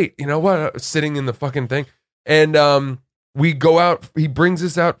 okay, great. You know what? Sitting in the fucking thing. And we go out, he brings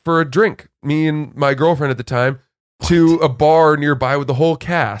us out for a drink, me and my girlfriend at the time, to a bar nearby with the whole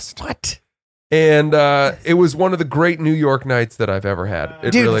cast. What? And it was one of the great New York nights that I've ever had.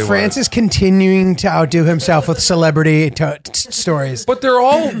 It Dude, really Francis continuing to outdo himself with celebrity stories. But they're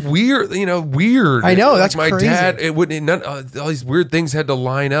all weird, weird. I know, that's my crazy. dad. It wouldn't. All these weird things had to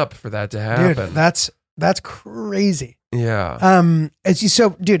line up for that to happen. Dude, that's crazy. Yeah.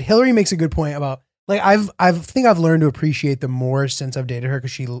 Dude, Hillary makes a good point about like I think I've learned to appreciate them more since I've dated her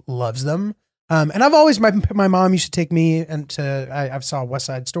because she loves them. And I've always my mom used to take me and I saw West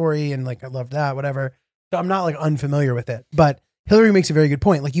Side Story and like I loved that, whatever. So I'm not like unfamiliar with it. But Hillary makes a very good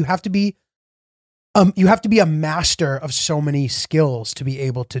point. Like you have to be a master of so many skills to be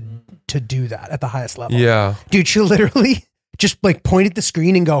able to do that at the highest level. Yeah. Dude, she'll literally just like point at the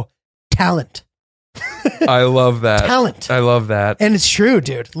screen and go, talent. I love that. Talent. I love that. And it's true,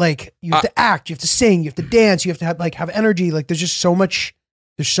 dude. Like you have to act, you have to sing, you have to dance, you have to have energy. Like there's just so much.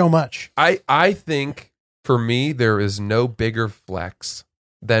 There's so much. I think for me, there is no bigger flex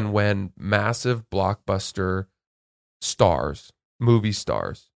than when massive blockbuster stars, movie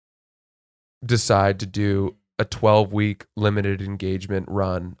stars, decide to do a 12-week limited engagement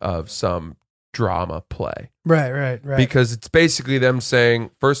run of some drama play. Right. Because it's basically them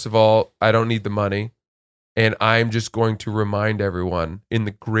saying, first of all, I don't need the money. And I'm just going to remind everyone in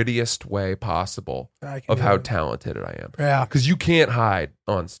the grittiest way possible of how talented I am. Yeah. Because you can't hide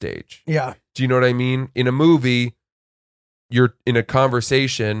on stage. Yeah. Do you know what I mean? In a movie, you're in a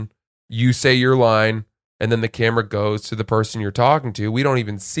conversation, you say your line, and then the camera goes to the person you're talking to. We don't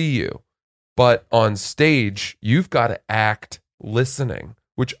even see you. But on stage, you've got to act listening,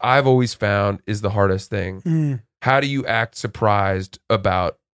 which I've always found is the hardest thing. Mm. How do you act surprised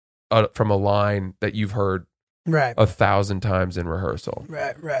about from a line that you've heard Right. 1,000 times in rehearsal?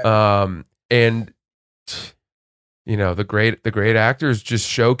 Right. And the great actors just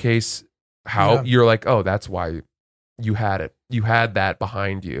showcase how you're like, oh, that's why you had it. You had that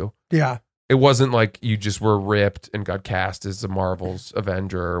behind you. Yeah. It wasn't like you just were ripped and got cast as the Marvel's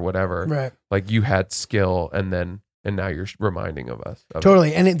Avenger or whatever. Right. Like you had skill and now you're reminding of us. Of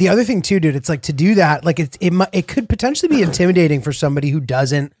Totally. And the other thing too, dude, it's like to do that, like it could potentially be intimidating for somebody who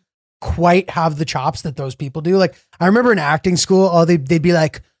doesn't quite have the chops that those people do. Like I remember in acting school, they'd be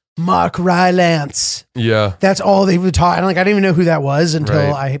like, Mark Rylance. Yeah. That's all they would talk. And like I didn't even know who that was until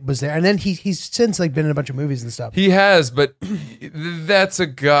Right. I was there. And then he's since like been in a bunch of movies and stuff. He has, but that's a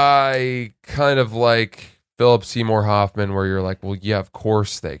guy kind of like Philip Seymour Hoffman where you're like, well, yeah, of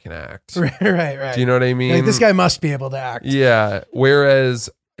course they can act. Right. Do you know what I mean? Like this guy must be able to act. Yeah.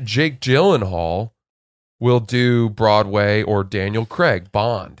 Whereas Jake Gyllenhaal will do Broadway or Daniel Craig,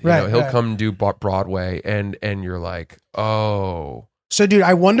 Bond. He'll come and do Broadway and you're like, oh. So dude,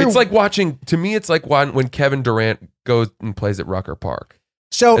 I wonder. It's like watching, to me, it's like when Kevin Durant goes and plays at Rucker Park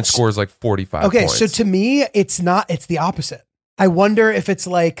and scores like 45 points. So to me, it's the opposite. I wonder if it's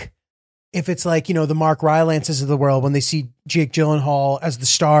like if it's like, you know, the Mark Rylances of the world, when they see Jake Gyllenhaal as the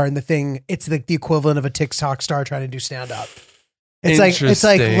star in the thing, it's like the equivalent of a TikTok star trying to do stand up. It's like,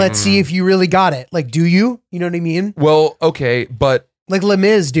 let's see if you really got it. Like, do you? You know what I mean? Well, okay, but Like Les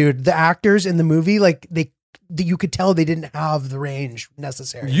Mis, dude, the actors in the movie, like you could tell they didn't have the range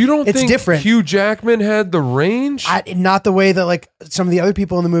necessary. you don't It's think different. Hugh Jackman had the range? Not the way that like some of the other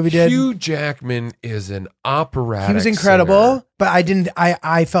people in the movie did. Hugh Jackman is an operatic He was incredible, singer. but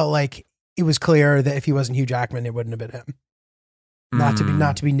I felt like it was clear that if he wasn't Hugh Jackman, it wouldn't have been him. Not to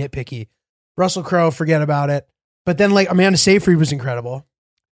be nitpicky. Russell Crowe, forget about it. But then like Amanda Seyfried was incredible.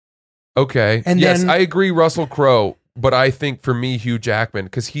 Okay. And yes, then- I agree, Russell Crowe. But I think for me, Hugh Jackman,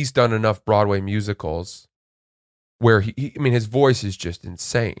 because he's done enough Broadway musicals where I mean, his voice is just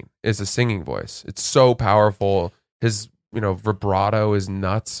insane. It's a singing voice. It's so powerful. His, vibrato is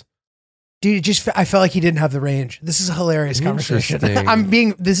nuts. Dude, I felt like he didn't have the range. This is a hilarious conversation.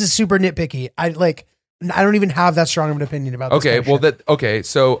 Interesting. This is super nitpicky. I don't even have that strong of an opinion about this. Okay, kind of well, shit.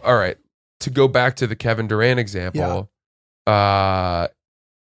 so, all right. To go back to the Kevin Durant example, okay.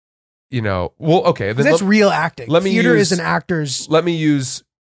 Then That's real acting. let me Theater use- is an actor's. let me use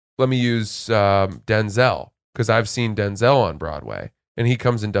Denzel, because I've seen Denzel on Broadway, and he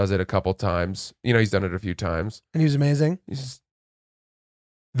comes and does it a couple times. He's done it a few times. And he was amazing. He's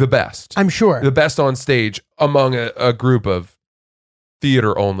the best. I'm sure. The best on stage among a group of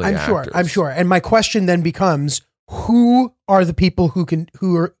theater only I'm actors. sure. And my question then becomes, who are the people who can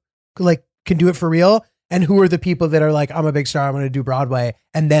do it for real? And who are the people that are like, I'm a big star, I'm going to do Broadway.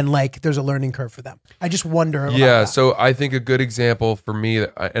 And then like, there's a learning curve for them. I just wonder. About that. So I think a good example for me,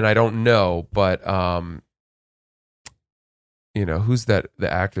 and I don't know, but who's the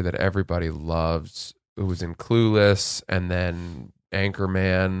actor that everybody loves, who was in Clueless and then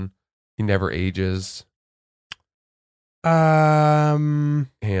Anchorman? He never ages. Handsome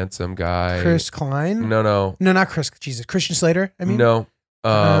guy. Chris Klein? No, not Chris. Jesus, Christian Slater. I mean, no.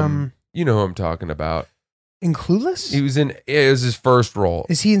 You know who I'm talking about. in Clueless. He was in. It was his first role.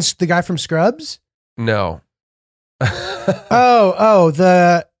 Is he in the guy from Scrubs? No.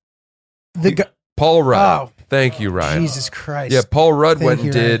 The guy. Paul Rudd. Oh. Thank you, Ryan. Jesus Christ. Yeah, Paul Rudd Thank went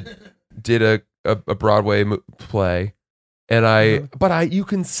you, and did a Broadway play, and you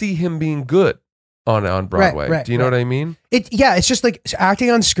can see him being good on Broadway. Right, Do you know what I mean? It's just like acting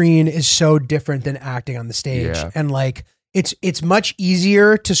on screen is so different than acting on the stage, Yeah. and like it's much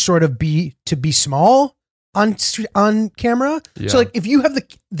easier to sort of be small on camera. Yeah. So like if you have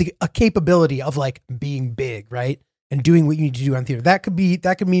a capability of like being big, right, and doing what you need to do on theater, that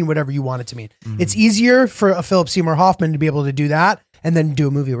could mean whatever you want it to mean. Mm-hmm. It's easier for a Philip Seymour Hoffman to be able to do that and then do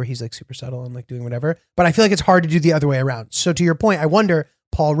a movie where he's like super subtle and like doing whatever. But I feel like it's hard to do the other way around. So to your point, I wonder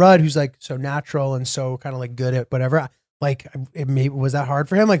Paul Rudd, who's like so natural and so kind of like good at whatever, like was that hard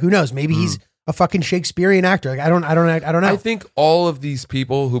for him? Like who knows? Maybe he's a fucking Shakespearean actor. Like I don't know. I think all of these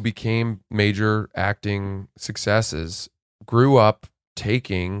people who became major acting successes grew up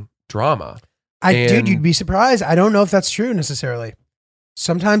taking drama. Dude, you'd be surprised. I don't know if that's true necessarily.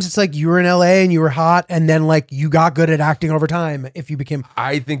 Sometimes it's like you were in LA and you were hot, and then like you got good at acting over time. If you became,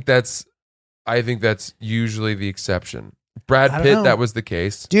 I think that's usually the exception. Brad I don't Pitt, know. that was the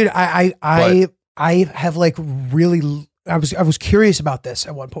case. dude, I have like really. I was curious about this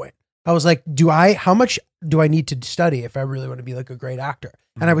at one point. I was like, how much do I need to study if I really want to be like a great actor?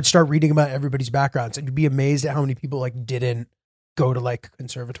 And I would start reading about everybody's backgrounds, and you'd be amazed at how many people like didn't go to like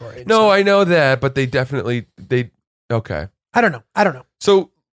conservatory. and No, stuff. I know that, but they okay. I don't know.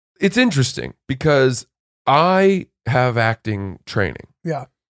 So it's interesting because I have acting training. Yeah.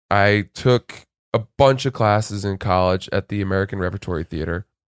 I took a bunch of classes in college at the American Repertory Theater.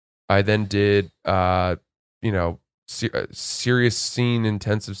 I then did, serious scene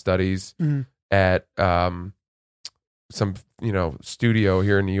intensive studies Mhm. at some, studio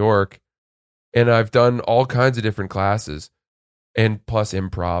here in New York. And I've done all kinds of different classes and plus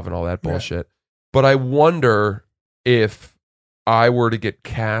improv and all that Yeah. bullshit. But I wonder if I were to get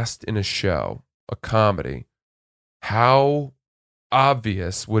cast in a show, a comedy, how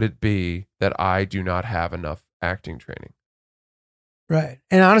obvious would it be that I do not have enough acting training? Right.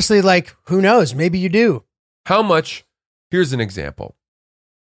 And honestly, like, who knows? Maybe you do. How much? Here's an example.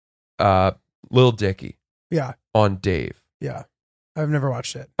 Lil Dicky Yeah. on Dave. Yeah. I've never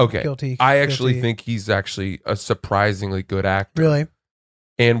watched it. Okay. Guilty. I actually Guilty. think he's actually a surprisingly good actor. Really?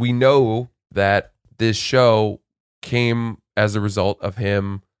 And we know that this show came as a result of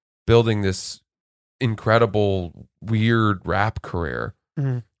him building this incredible, weird rap career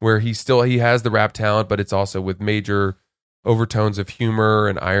Mhm. where he has the rap talent, but it's also with major overtones of humor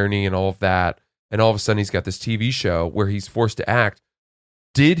and irony and all of that. And all of a sudden he's got this TV show where he's forced to act.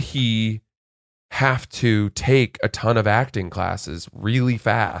 did he have to take a ton of acting classes really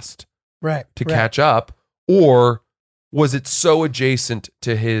fast Right. to right. catch up? Or was it so adjacent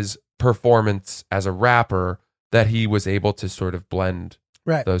to his performance as a rapper that he was able to sort of blend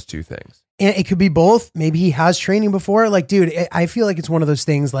Right. those two things? And it could be both. Maybe he has training before. Like, dude, I feel like it's one of those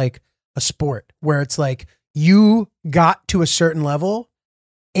things like a sport where it's like you got to a certain level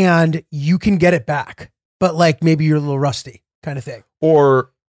and you can get it back, but like maybe you're a little rusty kind of thing.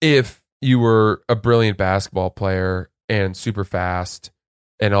 Or if you were a brilliant basketball player and super fast,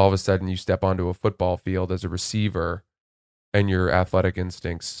 and all of a sudden you step onto a football field as a receiver and your athletic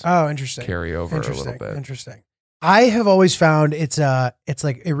instincts Oh, interesting. carry over a Interesting. little bit. Interesting. I have always found it's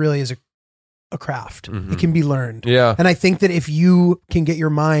like it really is a craft. Mhm. It can be learned. Yeah. And I think that if you can get your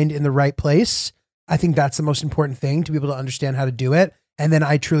mind in the right place, I think that's the most important thing, to be able to understand how to do it. And then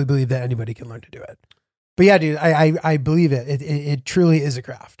I truly believe that anybody can learn to do it. But yeah, dude, I believe it. It truly is a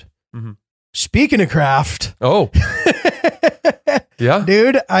craft. Mhm. Speaking of craft, Oh, yeah.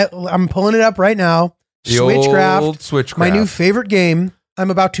 dude, I'm pulling it up right now. The old Switchcraft, Switchcraft. my new favorite game. I'm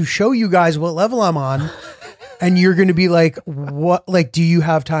about to show you guys what level I'm on. And you're going to be like, what? Like, do you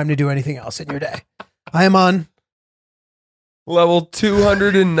have time to do anything else in your day? I am on Level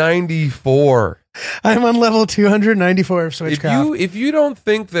 294. I'm on level 294 of Switchcraft. If you don't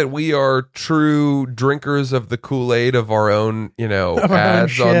think that we are true drinkers of the Kool-Aid of our own, Of our own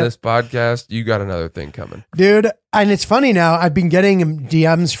ads on shit. this podcast, you got another thing coming. Dude, and it's funny now, I've been getting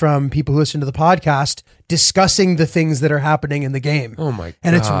DMs from people who listen to the podcast discussing the things that are happening in the game. Oh my god.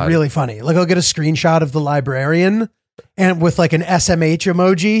 And it's really funny. Like, I'll get a screenshot of the librarian and with like an SMH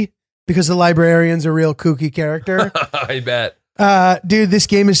emoji because the librarian's a real kooky character. I bet. Dude, this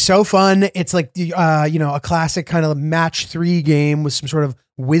game is so fun. It's like, a classic kind of match 3 game with some sort of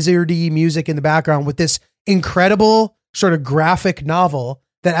wizardy music in the background with this incredible sort of graphic novel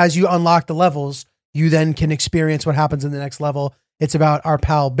that as you unlock the levels, you then can experience what happens in the next level. It's about our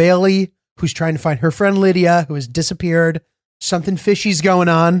pal Bailey, who's trying to find her friend Lydia, who has disappeared. Something fishy's going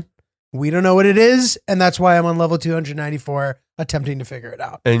on. We don't know what it is. And that's why I'm on level 294 attempting to figure it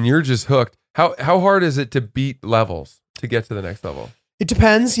out. And you're just hooked. How hard is it to beat levels to get to the next level? It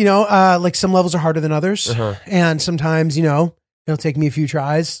depends, like some levels are harder than others. Uh-huh. And sometimes, it'll take me a few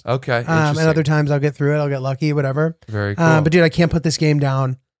tries. Okay. And Interesting. other times I'll get through it. I'll get lucky, whatever. Very cool. But dude, I can't put this game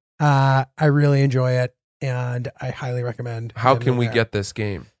down. I really enjoy it and I highly recommend. How getting can in we there. get this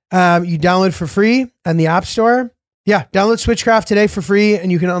game? You download for free on the App Store. Yeah, download Switchcraft today for free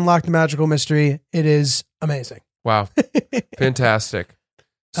and you can unlock the magical mystery. It is amazing. Wow. Fantastic.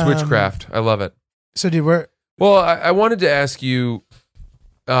 Switchcraft. I love it. So dude, Well, I wanted to ask you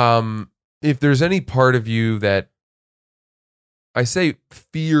if there's any part of you that I say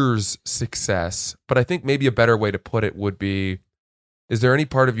fears success, but I think maybe a better way to put it would be, is there any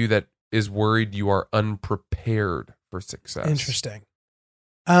part of you that is worried you are unprepared for success? Interesting.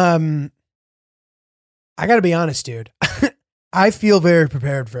 I got to be honest, dude. I feel very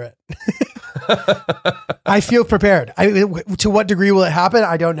prepared for it. I feel prepared. To what degree will it happen?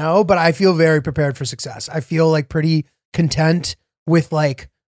 I don't know, but I feel very prepared for success. I feel like pretty content with like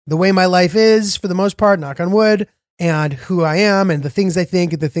the way my life is for the most part, knock on wood, and who I am and the things I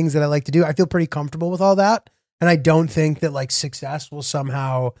think and the things that I like to do. I feel pretty comfortable with all that. And I don't think that like success will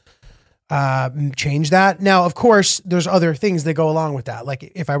somehow change that. Now, of course, there's other things that go along with that.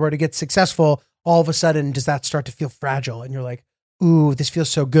 Like if I were to get successful, all of a sudden, does that start to feel fragile? And you're like, ooh, this feels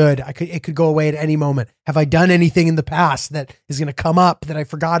so good. It could go away at any moment. Have I done anything in the past that is going to come up that I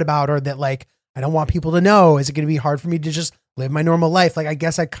forgot about, or that like, I don't want people to know? Is it going to be hard for me to just live my normal life? Like, I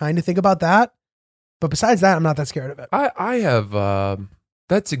guess I kind of think about that, but besides that, I'm not that scared of it. I have,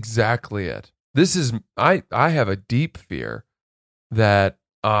 that's exactly it. This is, I have a deep fear that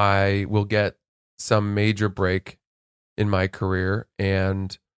I will get some major break in my career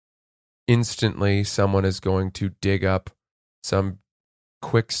and instantly someone is going to dig up some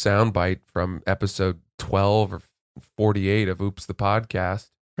quick soundbite from episode 12 or 48 of Oops the Podcast,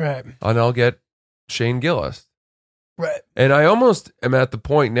 Right. and I'll get Shane Gillis. Right. And I almost am at the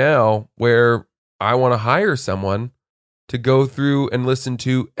point now where I want to hire someone to go through and listen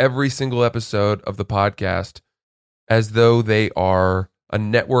to every single episode of the podcast as though they are a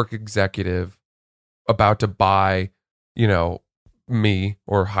network executive about to buy, me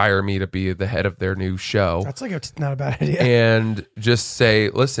or hire me to be the head of their new show. That's like not a bad idea. And just say,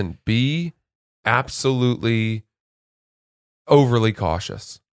 listen, be absolutely overly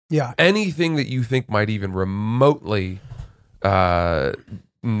cautious. Yeah. Anything that you think might even remotely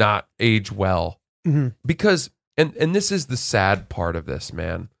not age well. Mm-hmm. Because, and this is the sad part of this,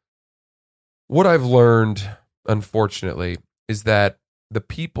 man. What I've learned, unfortunately, is that the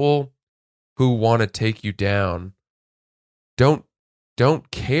people who want to take you down don't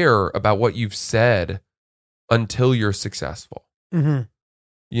care about what you've said until you're successful. Mm-hmm.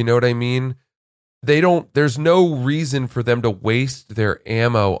 You know what I mean? There's no reason for them to waste their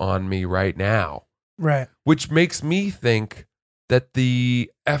ammo on me right now, Right. which makes me think that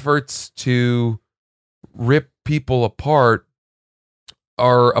the efforts to rip people apart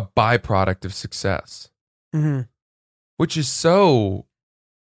are a byproduct of success, Mm-hmm. which is so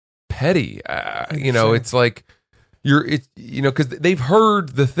petty. Interesting. It's like because they've heard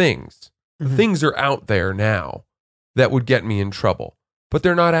the things. The Mhm. things are out there now that would get me in trouble, but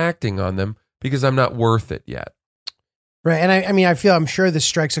they're not acting on them because I'm not worth it yet. Right. And I'm sure this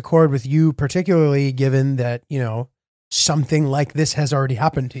strikes a chord with you, particularly given that, something like this has already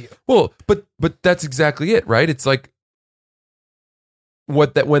happened to you. Well, but that's exactly it, right? It's like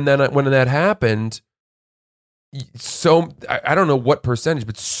when that happened. So I don't know what percentage,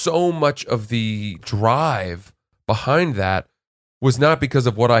 but so much of the drive behind that was not because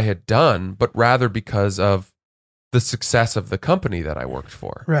of what I had done, but rather because of the success of the company that I worked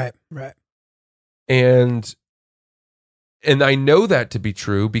for. Right. Right. And I know that to be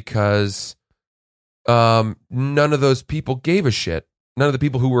true because none of those people gave a shit. None of the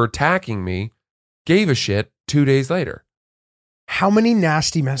people who were attacking me gave a shit 2 days later. How many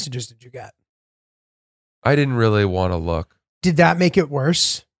nasty messages did you get? I didn't really want to look. Did that make it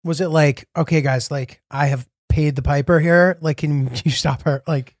worse? Was it like, okay, guys, like I have paid the piper here. Like, can you stop her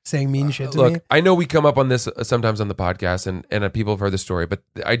like saying mean shit to me? Look, I know we come up on this sometimes on the podcast and people have heard the story, but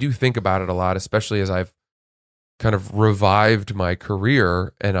I do think about it a lot, especially as I've kind of revived my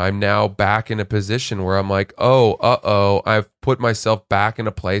career and I'm now back in a position where I'm like, I've put myself back in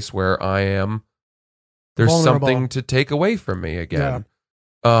a place where I am, there's Vulnerable. something to take away from me again.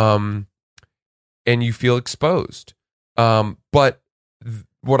 And you feel exposed. But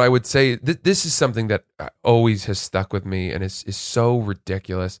what I would say, this is something that always has stuck with me and is so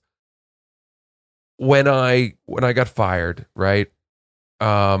ridiculous. When I got fired, right?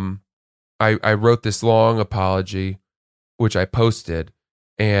 I wrote this long apology, which I posted,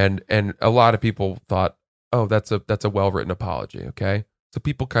 and a lot of people thought, oh, that's a well-written apology, okay? So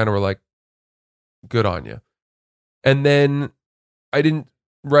people kind of were like, good on you. And then I didn't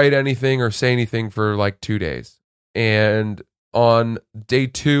write anything or say anything for like 2 days. And on day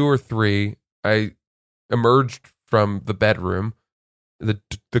 2 or 3, I emerged from the bedroom, the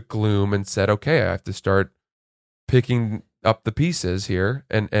gloom, and said, okay, I have to start picking up the pieces here.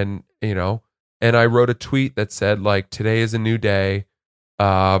 And I wrote a tweet that said, like, today is a new day.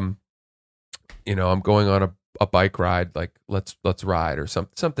 I'm going on a bike ride, like let's ride, or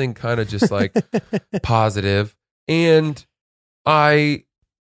something kind of just like positive. And I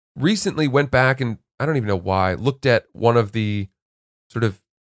recently went back and I don't even know why, looked at one of the sort of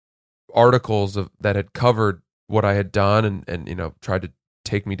articles that had covered what I had done and tried to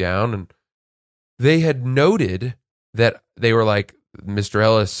take me down. And they had noted that they were like, Mr.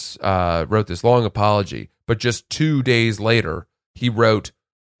 Ellis wrote this long apology, but just 2 days later, he wrote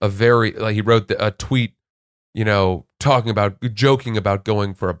a tweet, joking about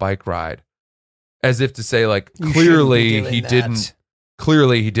going for a bike ride, as if to say, like, clearly he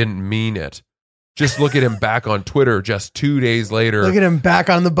didn't mean it. Just look at him back on Twitter just 2 days later. Look at him back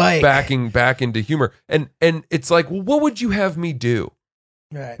on the bike. Backing back into humor. And it's like, well, what would you have me do?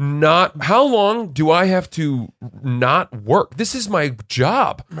 Right. How long do I have to not work? This is my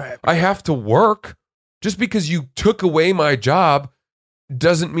job. Right. I have to work. Just because you took away my job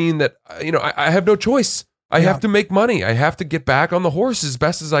doesn't mean that, I have no choice. I have to make money. I have to get back on the horse as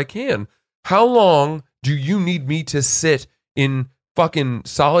best as I can. How long do you need me to sit in fucking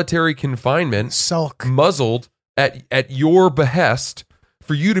solitary confinement, sulk, muzzled at your behest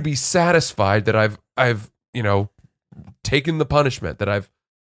for you to be satisfied that I've taken the punishment, that I've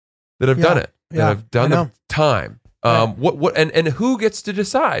done it, that I've done the time. What and who gets to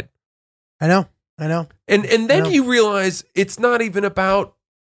decide? I know. And then you realize it's not even about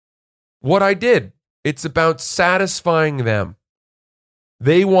what I did. It's about satisfying them.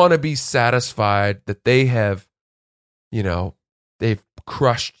 They want to be satisfied that they have, they've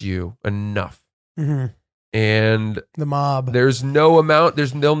crushed you enough. Mm-hmm. And the mob,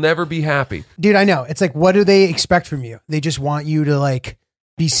 they'll never be happy. Dude, I know. It's like, what do they expect from you? They just want you to like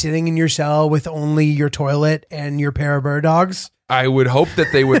be sitting in your cell with only your toilet and your pair of bird dogs. I would hope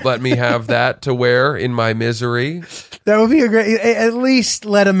that they would let me have that to wear in my misery. That would be a great, at least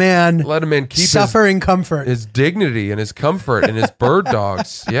let a man keep suffer in comfort. His dignity and his comfort and his bird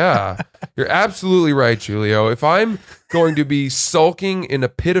dogs. Yeah. You're absolutely right, Julio. If I'm going to be sulking in a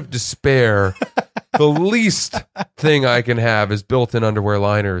pit of despair the least thing I can have is built-in underwear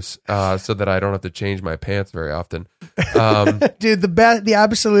liners, so that I don't have to change my pants very often. Dude, the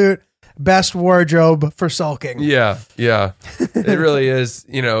absolute best wardrobe for sulking. Yeah. It really is.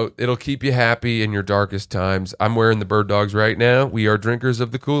 It'll keep you happy in your darkest times. I'm wearing the Bird Dogs right now. We are drinkers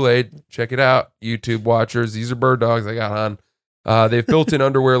of the Kool-Aid. Check it out, YouTube watchers. These are Bird Dogs I got on. They've built-in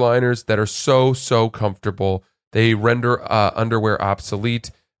underwear liners that are so comfortable. They render underwear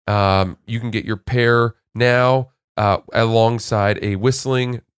obsolete. You can get your pair now alongside a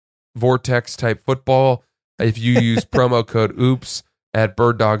whistling vortex type football if you use promo code OOPS at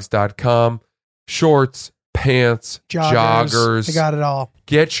birddogs.com. Shorts, pants, joggers. I got it all.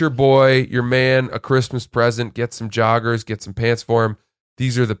 Get your boy, your man, a Christmas present. Get some joggers, get some pants for him.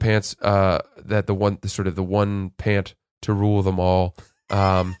 These are the pants that the one pant to rule them all.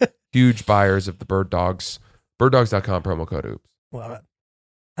 Huge buyers of the Bird Dogs. Birddogs.com, promo code OOPS. Love it.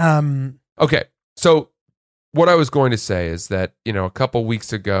 Okay, so what I was going to say is that, a couple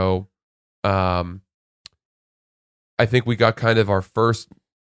weeks ago, I think we got kind of our first,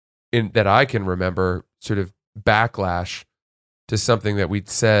 that I can remember, sort of backlash to something that we'd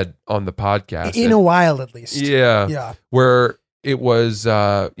said on the podcast. In a while, at least. Yeah. Where it was,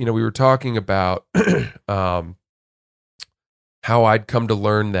 we were talking about how I'd come to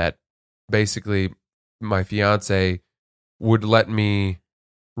learn that basically my fiance would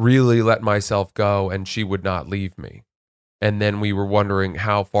really let myself go, and she would not leave me. And then we were wondering,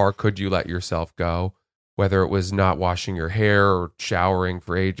 how far could you let yourself go? Whether it was not washing your hair or showering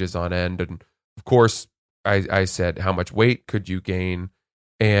for ages on end. And of course, I said, how much weight could you gain?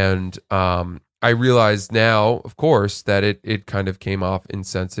 And I realize now, of course, that it kind of came off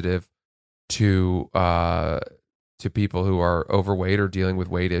insensitive to people who are overweight or dealing with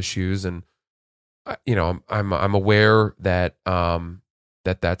weight issues. And I'm aware that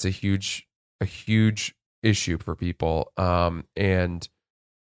that's a huge issue for people. And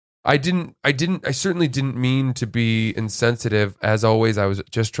I certainly didn't mean to be insensitive. As always, I was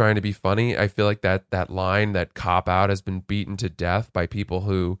just trying to be funny. I feel like that line, that cop out, has been beaten to death by people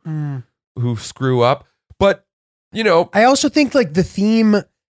who screw up. But, I also think like the theme,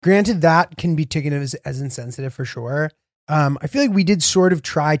 granted that can be taken as insensitive for sure. I feel like we did sort of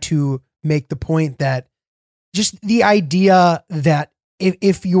try to make the point that just the idea that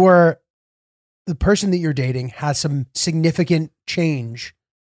if the person that you're dating has some significant change,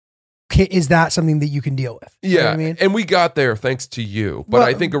 is that something that you can deal with? You know what I mean? And we got there thanks to you. But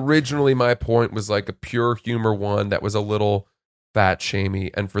I think originally my point was like a pure humor one that was a little fat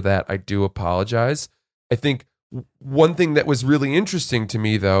shamey, and for that I do apologize. I think one thing that was really interesting to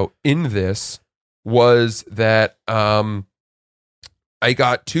me, though, in this was that I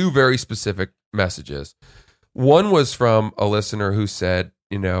got two very specific messages. One was from a listener who said,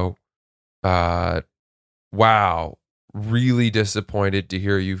 wow, really disappointed to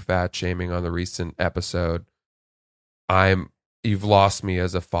hear you fat shaming on the recent episode. You've lost me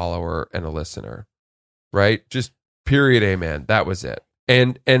as a follower and a listener, right? Just period. Amen. That was it.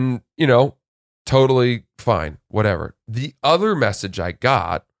 And totally fine. Whatever. The other message I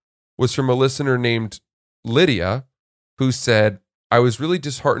got was from a listener named Lydia, who said, I was really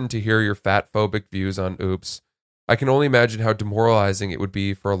disheartened to hear your fat phobic views on Oops. I can only imagine how demoralizing it would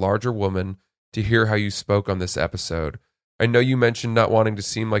be for a larger woman to hear how you spoke on this episode. I know you mentioned not wanting to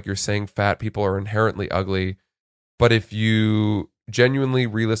seem like you're saying fat people are inherently ugly, but if you genuinely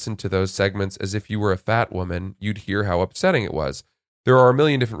re-listened to those segments as if you were a fat woman, you'd hear how upsetting it was. There are a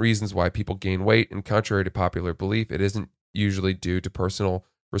million different reasons why people gain weight, and contrary to popular belief, it isn't usually due to personal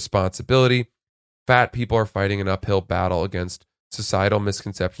responsibility. Fat people are fighting an uphill battle against societal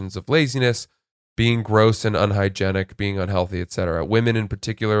misconceptions of laziness, being gross and unhygienic, being unhealthy, etc. Women in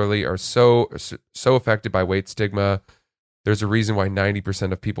particularly are so affected by weight stigma. There's a reason why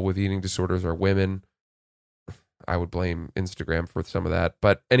 90% of people with eating disorders are women. I would blame Instagram for some of that.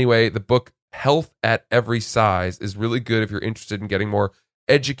 But anyway, the book Health at Every Size is really good if you're interested in getting more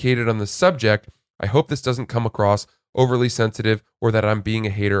educated on the subject. I hope this doesn't come across overly sensitive or that I'm being a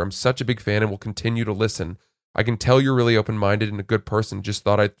hater. I'm such a big fan and will continue to listen. I can tell you're really open-minded and a good person. Just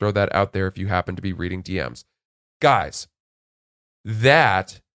thought I'd throw that out there if you happen to be reading DMs. Guys,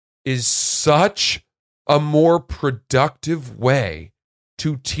 that is such a more productive way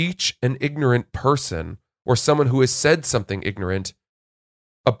to teach an ignorant person or someone who has said something ignorant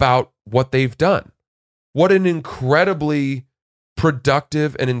about what they've done. What an incredibly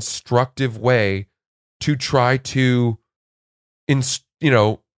productive and instructive way to try to,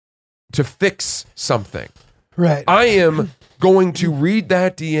 to fix something. Right. I am going to read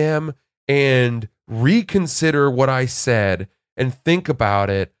that DM and reconsider what I said and think about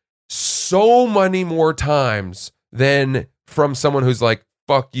it so many more times than from someone who's like,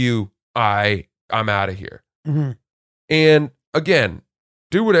 fuck you, I'm out of here. Mhm. And again,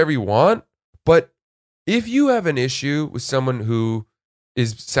 do whatever you want, but if you have an issue with someone who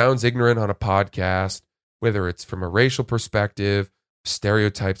sounds ignorant on a podcast, whether it's from a racial perspective,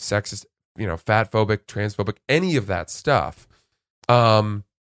 stereotyped, sexist, fat phobic, transphobic, any of that stuff,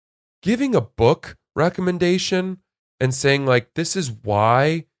 giving a book recommendation and saying like, this is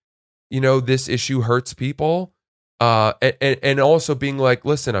why, this issue hurts people. And also being like,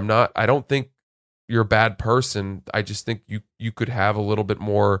 listen, I don't think you're a bad person. I just think you could have a little bit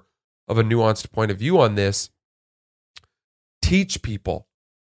more of a nuanced point of view on this. Teach people.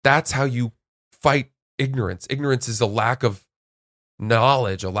 That's how you fight ignorance. Ignorance is a lack of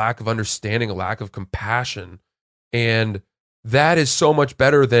knowledge, a lack of understanding, a lack of compassion. And that is so much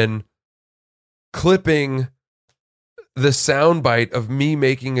better than clipping the soundbite of me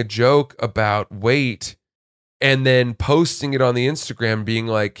making a joke about weight and then posting it on the Instagram being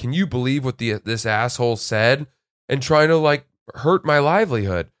like, can you believe what this asshole said? And trying to like hurt my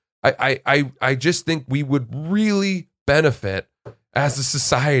livelihood. I just think we would really benefit as a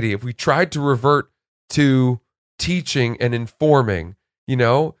society if we tried to revert to teaching and informing.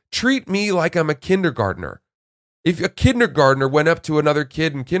 Treat me like I'm a kindergartner. If a kindergartner went up to another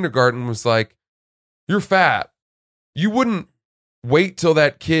kid in kindergarten and was like, you're fat, you wouldn't wait till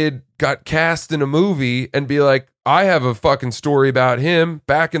that kid got cast in a movie and be like, I have a fucking story about him.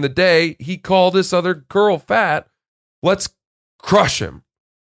 Back in the day, he called this other girl fat. Let's crush him.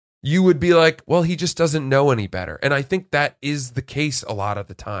 You would be like, well, he just doesn't know any better. And I think that is the case a lot of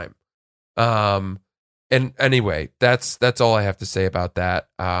the time. And anyway, that's all I have to say about that.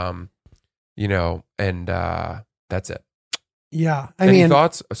 That's it. Yeah. Any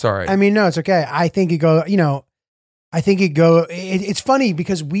thoughts? Sorry. No, it's okay. I think it's funny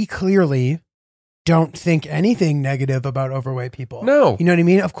because we clearly don't think anything negative about overweight people. No. You know what I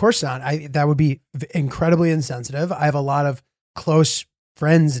mean? Of course not. That would be incredibly insensitive. I have a lot of close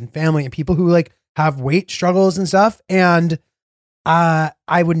friends and family and people who like have weight struggles and stuff. And I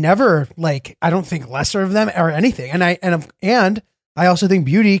would never I don't think lesser of them or anything. And I also think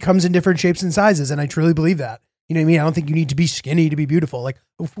beauty comes in different shapes and sizes. And I truly believe that. You know what I mean? I don't think you need to be skinny to be beautiful. Like,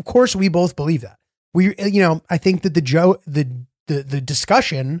 of course we both believe that. I think that the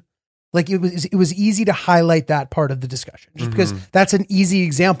discussion, like it was easy to highlight that part of the discussion just because that's an easy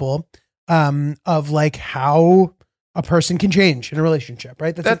example of like how a person can change in a relationship,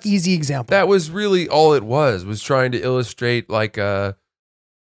 right? That's an easy example. That was really all it was trying to illustrate like a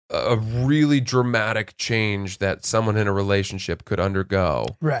really dramatic change that someone in a relationship could undergo.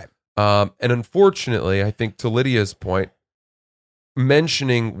 Right. And unfortunately, I think to Lydia's point,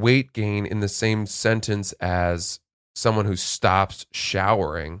 mentioning weight gain in the same sentence as someone who stops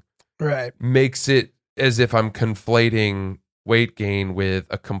showering right makes it as if I'm conflating weight gain with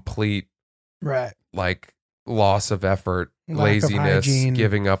a complete right like loss of effort, lack laziness, of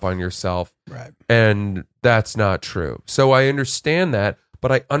giving up on yourself. Right. And that's not true. So I understand that,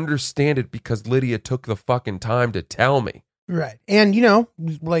 but I understand it because Lydia took the fucking time to tell me. Right. And,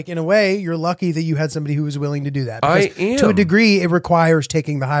 like in a way, you're lucky that you had somebody who was willing to do that. I am. To a degree, it requires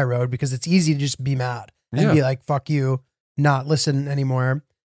taking the high road because it's easy to just be mad and be like, fuck you, not listen anymore.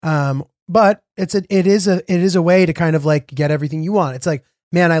 But it is a way to kind of like get everything you want. It's like,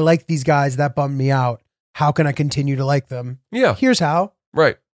 man, I like these guys that bummed me out. How can I continue to like them? Yeah. Here's how.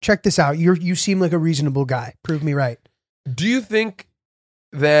 Right. Check this out. You seem like a reasonable guy. Prove me right. Do you think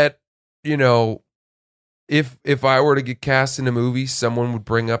that, if I were to get cast in a movie, someone would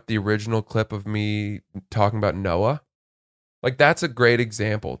bring up the original clip of me talking about Noah? Like, that's a great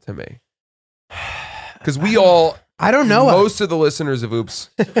example to me. Because I don't know. Most of the listeners of Oops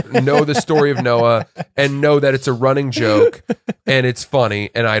know the story of Noah and know that it's a running joke and it's funny.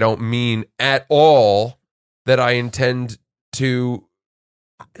 And I don't mean at all that I intend to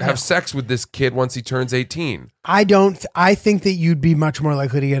have sex with this kid once he turns 18. I think that you'd be much more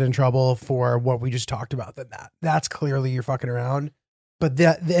likely to get in trouble for what we just talked about than that. That's clearly you're fucking around. But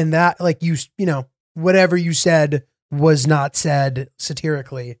that like whatever you said was not said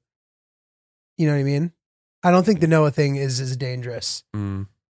satirically. You know what I mean? I don't think the Noah thing is as dangerous.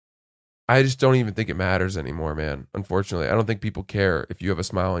 I just don't even think it matters anymore, man. Unfortunately, I don't think people care if you have a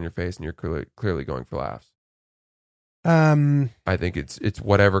smile on your face and you're clearly going for laughs. I think it's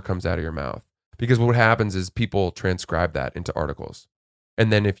whatever comes out of your mouth, because what happens is people transcribe that into articles,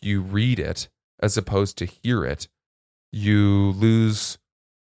 and then if you read it as opposed to hear it, you lose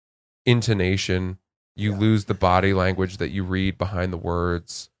intonation, you lose the body language that you read behind the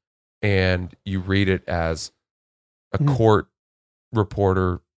words, and you read it as a court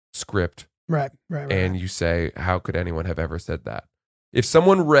reporter script Right. and you say, how could anyone have ever said that? If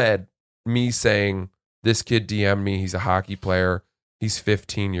someone read me saying, this kid DM'd me, he's a hockey player, he's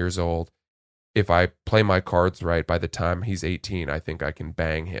 15 years old. If I play my cards right, by the time he's 18, I think I can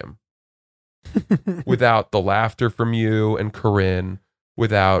bang him. Without the laughter from you and Corinne,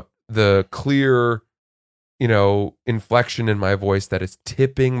 without the clear, inflection in my voice that is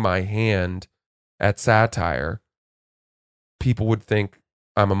tipping my hand at satire, people would think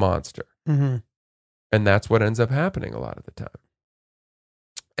I'm a monster. Mm-hmm. And that's what ends up happening a lot of the time.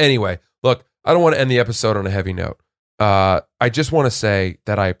 Anyway, look, I don't want to end the episode on a heavy note. I just want to say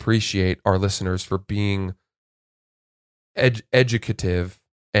that I appreciate our listeners for being educative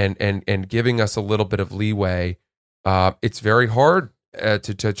and giving us a little bit of leeway. It's very hard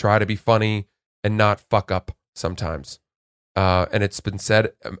to try to be funny and not fuck up sometimes. And it's been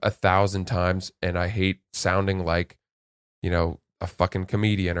said 1,000 times, and I hate sounding like, a fucking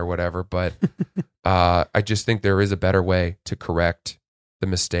comedian or whatever, but I just think there is a better way to correct the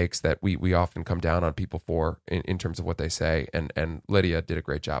mistakes that we often come down on people for in terms of what they say. And Lydia did a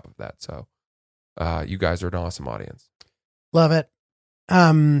great job of that. So you guys are an awesome audience. Love it.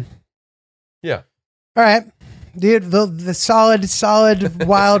 Yeah. All right, dude, the solid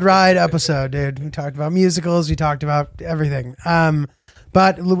wild ride episode, dude. We talked about musicals. We talked about everything.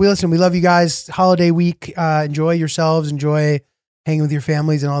 But we love you guys. Holiday week. Enjoy yourselves. Enjoy hanging with your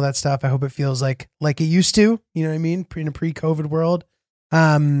families and all that stuff. I hope it feels like it used to, you know what I mean? In a pre-COVID world.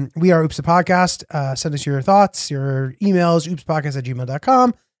 We are Oops the Podcast. Send us your thoughts, your emails,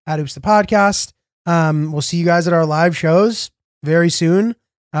 oopspodcast@gmail.com, @Oops the Podcast. We'll see you guys at our live shows very soon.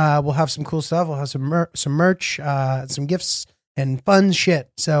 We'll have some cool stuff. We'll have some merch, some gifts and fun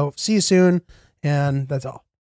shit. So see you soon. And that's all.